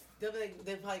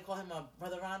 They probably call him a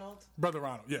Brother Ronald. Brother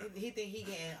Ronald, yeah. He think he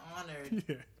getting honored.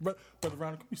 Yeah, Brother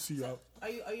Ronald, can we see you out? Are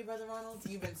you Brother Ronald?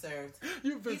 You've been served.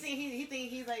 You've been. He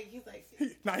think he's like.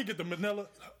 He get the Manila.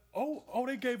 Oh,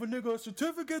 they gave a nigga a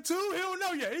certificate too. He don't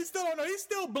know yet. He still don't know. He's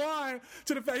still blind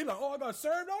to the fact. He like, I got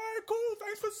served. All right, cool.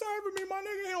 Thanks for serving me, my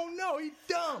nigga. He don't know. He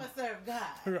dumb. I'm a served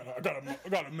guy. I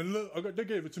got a Manila. They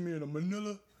gave it to me in a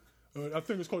Manila. I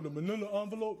think it's called the Manila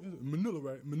envelope. Manila,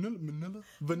 right?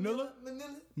 Vanilla,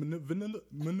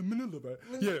 right?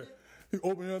 Yeah. He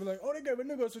opened it up like, they gave a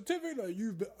nigga a certificate. Like,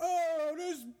 you've been,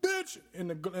 this bitch in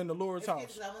the Lord's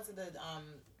house. I went to the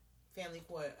family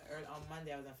court, or on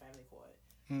Monday I was in family court.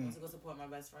 I went to go support my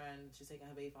best friend. She's taking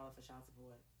her baby father for child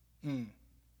support.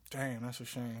 Damn, that's a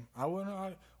shame.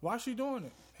 Why she doing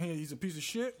it? He's a piece of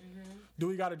shit. Do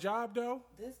he got a job though?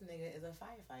 This nigga is a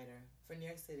firefighter for New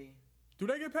York City. Do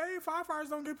they get paid? Firefighters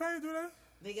don't get paid, do they?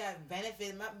 They got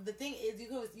benefits. The thing is,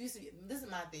 this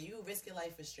is my thing. You risk your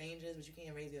life for strangers, but you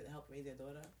can't help raise your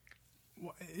daughter.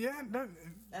 Well, yeah,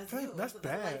 that's bad.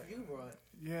 The life you brought.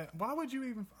 Yeah, why would you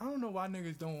even? I don't know why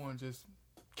niggas don't want to just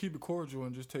keep it cordial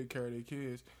and just take care of their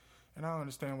kids. And I don't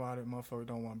understand why that motherfucker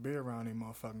don't want to be around their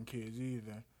motherfucking kids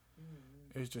either.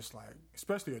 It's just like,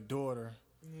 especially a daughter.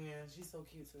 Yeah, she's so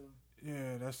cute too.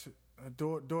 Yeah, that's a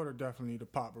daughter definitely need to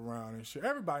pop around and shit.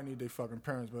 Everybody need their fucking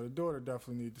parents, but a daughter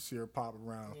definitely need to see her pop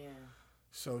around. Yeah.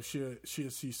 So she'll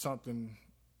see something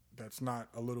that's not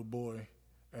a little boy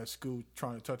at school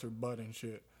trying to touch her butt and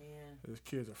shit. Yeah. These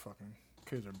kids are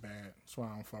bad. That's why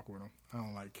I don't fuck with them. I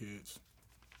don't like kids.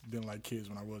 Didn't like kids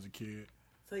when I was a kid.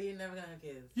 So you're never gonna have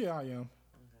kids? Yeah, I am. Okay.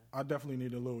 I definitely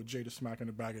need a little Jada smack in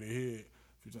the back of the head.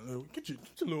 Get your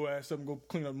little ass up and go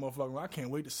clean up the motherfucker. I can't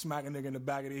wait to smack a nigga in the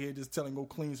back of the head, just tell him go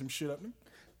clean some shit up.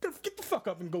 Get the fuck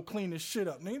up and go clean this shit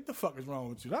up, nigga. What the fuck is wrong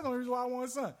with you? That's the only reason why I want a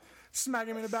son. Smack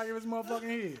him in the back of his motherfucking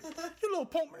head. You little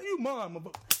punk, you mine,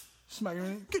 motherfucker. Smack him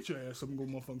in. Get your ass up and go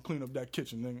motherfucking clean up that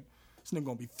kitchen, nigga. This nigga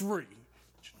gonna be 3.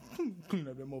 Clean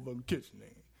up that motherfucking kitchen,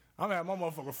 nigga. I'm at my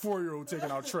motherfucking 4-year-old taking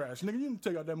out trash. Nigga, you can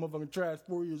take out that motherfucking trash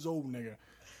 4 years old, nigga.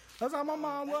 That's how my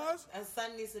mom was. A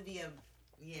son needs to be a...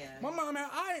 Yeah. My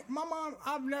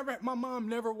mom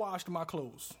never washed my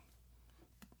clothes.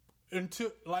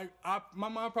 Until, like, my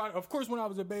mom probably, of course, when I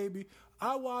was a baby,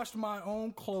 I washed my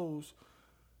own clothes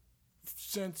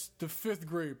since the 5th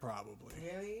grade, probably.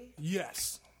 Really?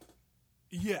 Yes.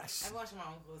 I washed my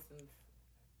own clothes since...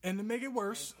 And to make it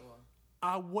worse,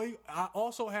 I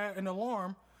also had an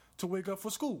alarm to wake up for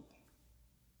school.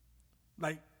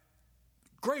 Like,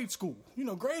 grade school. You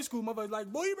know, grade school, motherfuckers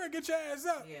like, boy, you better get your ass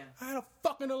up. Yeah. I had a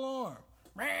fucking alarm.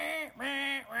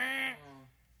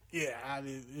 Yeah,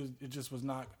 it just was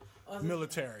not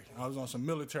military. I was on some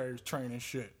military training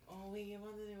shit. Oh, wait, your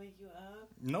mother didn't wake you up?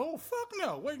 No, fuck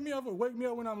no. Wake me up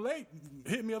when I'm late.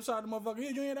 Hit me upside the motherfucking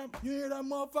head. You hear that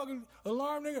motherfucking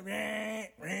alarm,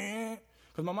 nigga?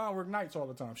 Because my mom worked nights all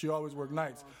the time. She always worked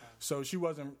nights. Okay. So she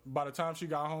wasn't, by the time she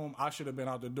got home, I should have been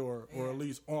out the door, or at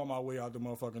least on my way out the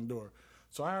motherfucking door.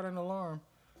 So I had an alarm.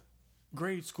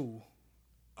 Grade school.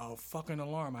 A fucking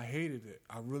alarm. I hated it.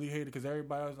 I really hated it because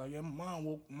everybody was like, yeah, my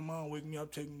mom wake me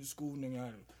up, take me to school,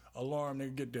 nigga. Alarm,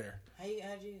 nigga, get there. How'd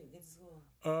you get to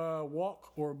school?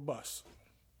 Walk or bus.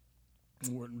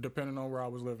 Depending on where I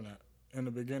was living at. In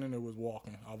the beginning, it was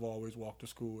walking. I've always walked to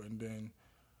school, and then,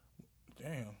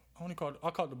 damn, I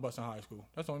caught the bus in high school.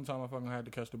 That's the only time I fucking had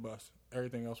to catch the bus.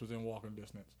 Everything else was in walking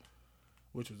distance,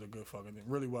 which was a good fucking thing.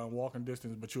 Really wasn't walking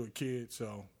distance, but you're a kid,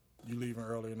 so you leaving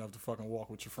early enough to fucking walk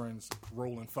with your friends,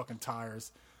 rolling fucking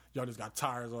tires. Y'all just got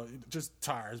tires, just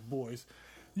tires, boys.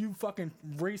 You fucking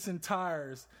racing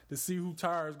tires to see who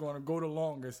tire is going to go the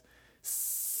longest.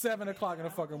 7 o'clock in the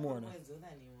fucking morning. Boys do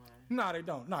that anymore. Nah, they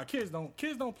don't. Nah, kids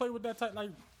don't play with that type.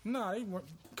 Like, nah, they weren't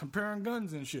comparing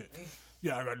guns and shit.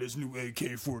 Yeah, I got this new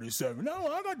AK-47. No,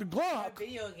 I got the Glock.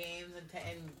 Video games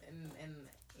and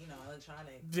you know,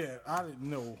 electronics. Yeah, I didn't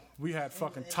know. We had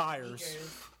fucking tires.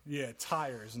 Speakers. Yeah,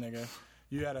 tires, nigga.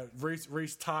 You had to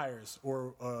race tires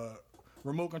or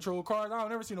remote control cars. I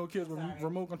never seen no kids with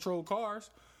remote control cars.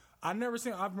 I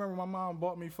remember my mom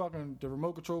bought me fucking the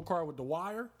remote control car with the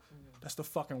wire. Mm-hmm. That's the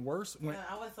fucking worst. I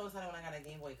was so excited when I got a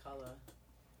Game Boy Color.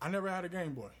 I never had a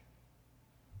Game Boy.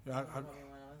 Yeah, that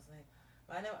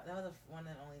was one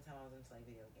and only time I was into like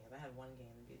video games. I had one game,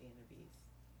 Beauty and the Beast.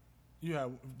 You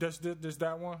had this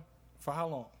that one? For how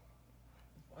long?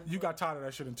 You got tired of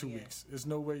that shit in 2 weeks. There's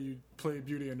no way you played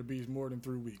Beauty and the Beast more than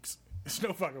 3 weeks. There's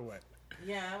no fucking way.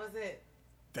 Yeah, that was it.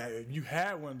 That you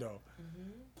had one though. Mm-hmm.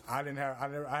 I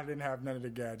didn't have none of the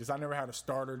gadgets. I never had a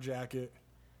starter jacket.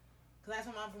 Cause I asked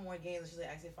my mom for more games, and she's like,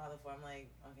 "Ask your father for." I'm like,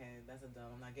 "Okay, that's a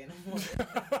dumb. I'm not getting more."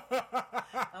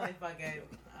 I'm like, "Fuck it."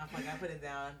 I put it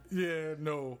down. Yeah,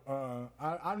 no.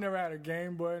 I never had a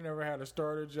Game Boy. Never had a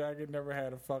starter jacket. Never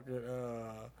had a fucking.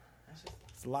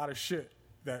 It's a lot of shit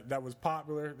that was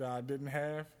popular that I didn't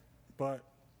have, but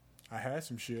I had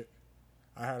some shit.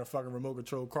 I had a fucking remote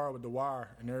control car with the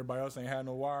wire, and everybody else ain't had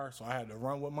no wire, so I had to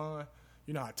run with mine.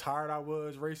 You know how tired I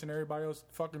was racing everybody else's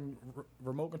fucking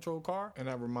remote control car? And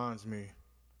that reminds me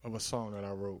of a song that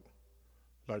I wrote.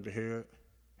 Like to hear it?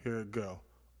 Here it go.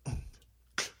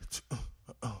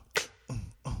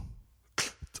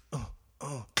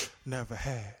 Never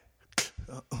had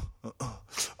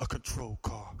a control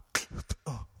car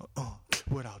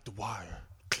without the wire.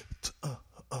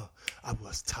 I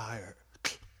was tired.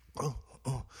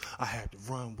 I had to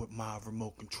run with my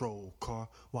remote control car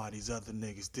while these other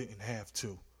niggas didn't have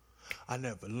to. I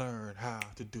never learned how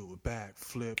to do a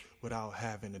backflip without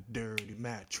having a dirty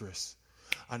mattress.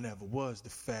 I never was the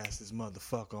fastest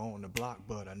motherfucker on the block,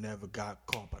 but I never got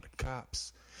caught by the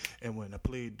cops. And when I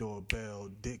played Doorbell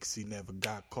Dixie, never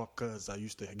got caught cause I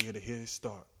used to get a head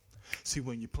start. See,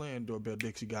 when you're playing Doorbell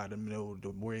Dixie, you gotta know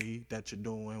the way that you're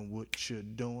doing what you're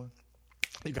doing.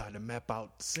 You gotta map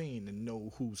out the scene and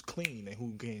know who's clean and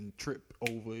who can trip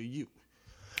over you.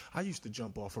 I used to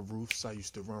jump off of roofs, I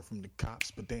used to run from the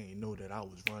cops, but they ain't know that I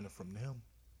was running from them.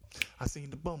 I seen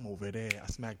the bum over there, I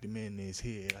smacked him in his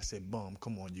head. I said, "Bum,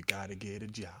 come on, you gotta get a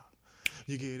job.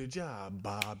 You get a job,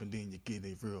 Bob, and then you get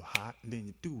it real hot, and then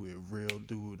you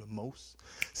do the most."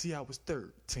 See, I was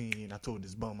 13, I told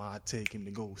this bum I'd take him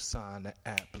to go sign the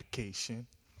application.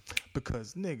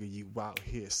 Because, nigga, you out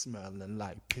here smelling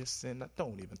like piss, and I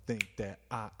don't even think that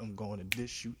I am gonna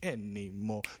dish you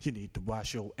anymore. You need to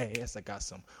wash your ass. I got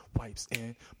some wipes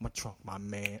in my trunk, my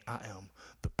man. I am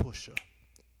the pusher.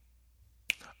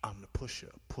 I'm the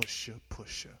pusher.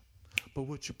 But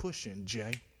what you pushing,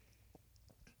 Jay?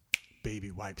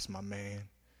 Baby wipes, my man.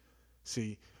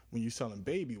 See, when you selling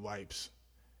baby wipes,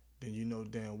 then you know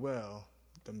damn well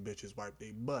them bitches wipe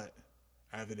their butt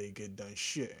after they get done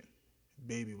shitting.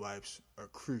 Baby wipes are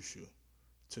crucial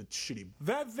to shitty.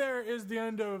 That there is the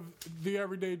end of the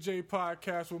Everyday J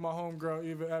podcast with my homegirl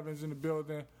Eva Evans in the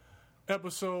building.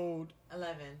 Episode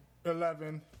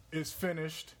 11 is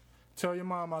finished. Tell your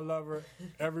mom I love her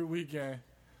every weekend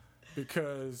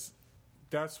because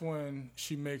that's when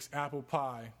she makes apple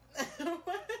pie.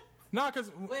 Nah,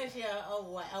 cause where is she a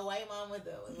white mom with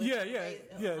yeah.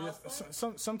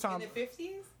 Sometimes in the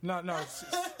 50s. No,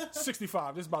 it's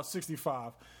 65. This is about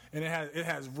 65, and it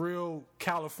has real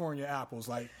California apples.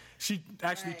 Like she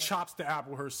actually chops the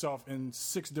apple herself in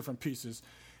 6 different pieces,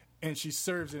 and she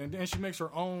serves it, and then she makes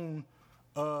her own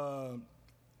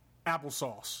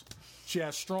applesauce. She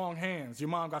has strong hands. Your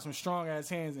mom got some strong ass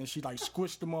hands, and she like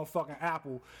squished the motherfucking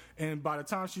apple. And by the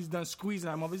time she's done squeezing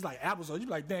that motherfucker, it's like applesauce. You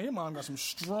be like, damn, your mom got some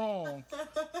strong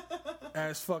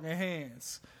ass fucking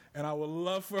hands. And I would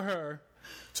love for her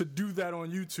to do that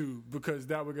on YouTube because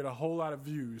that would get a whole lot of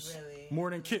views, really? More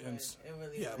than kittens. It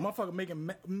really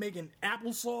motherfucker making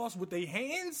applesauce with their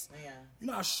hands. Yeah, you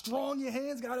know how strong your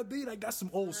hands gotta be. Like that's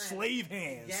some old slave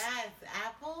hands. Yes,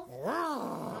 apples.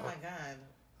 Oh my god.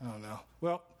 I don't know.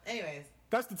 Well, anyways,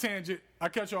 that's the tangent. I'll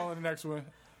catch y'all in the next one.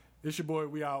 It's your boy.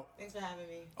 We out. Thanks for having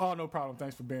me. Oh, no problem.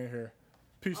 Thanks for being here.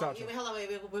 Peace out. Hold on, wait.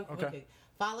 Okay.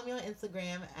 Follow me on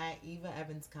Instagram at Eva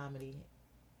Evans Comedy.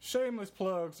 Shameless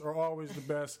plugs are always the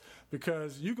best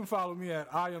because you can follow me at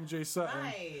I am Jay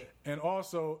Sutton and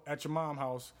also at your mom's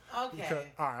house. Okay.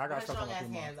 All right, I got to stop talking about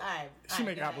your mom. All right. She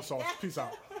make applesauce. Peace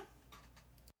out.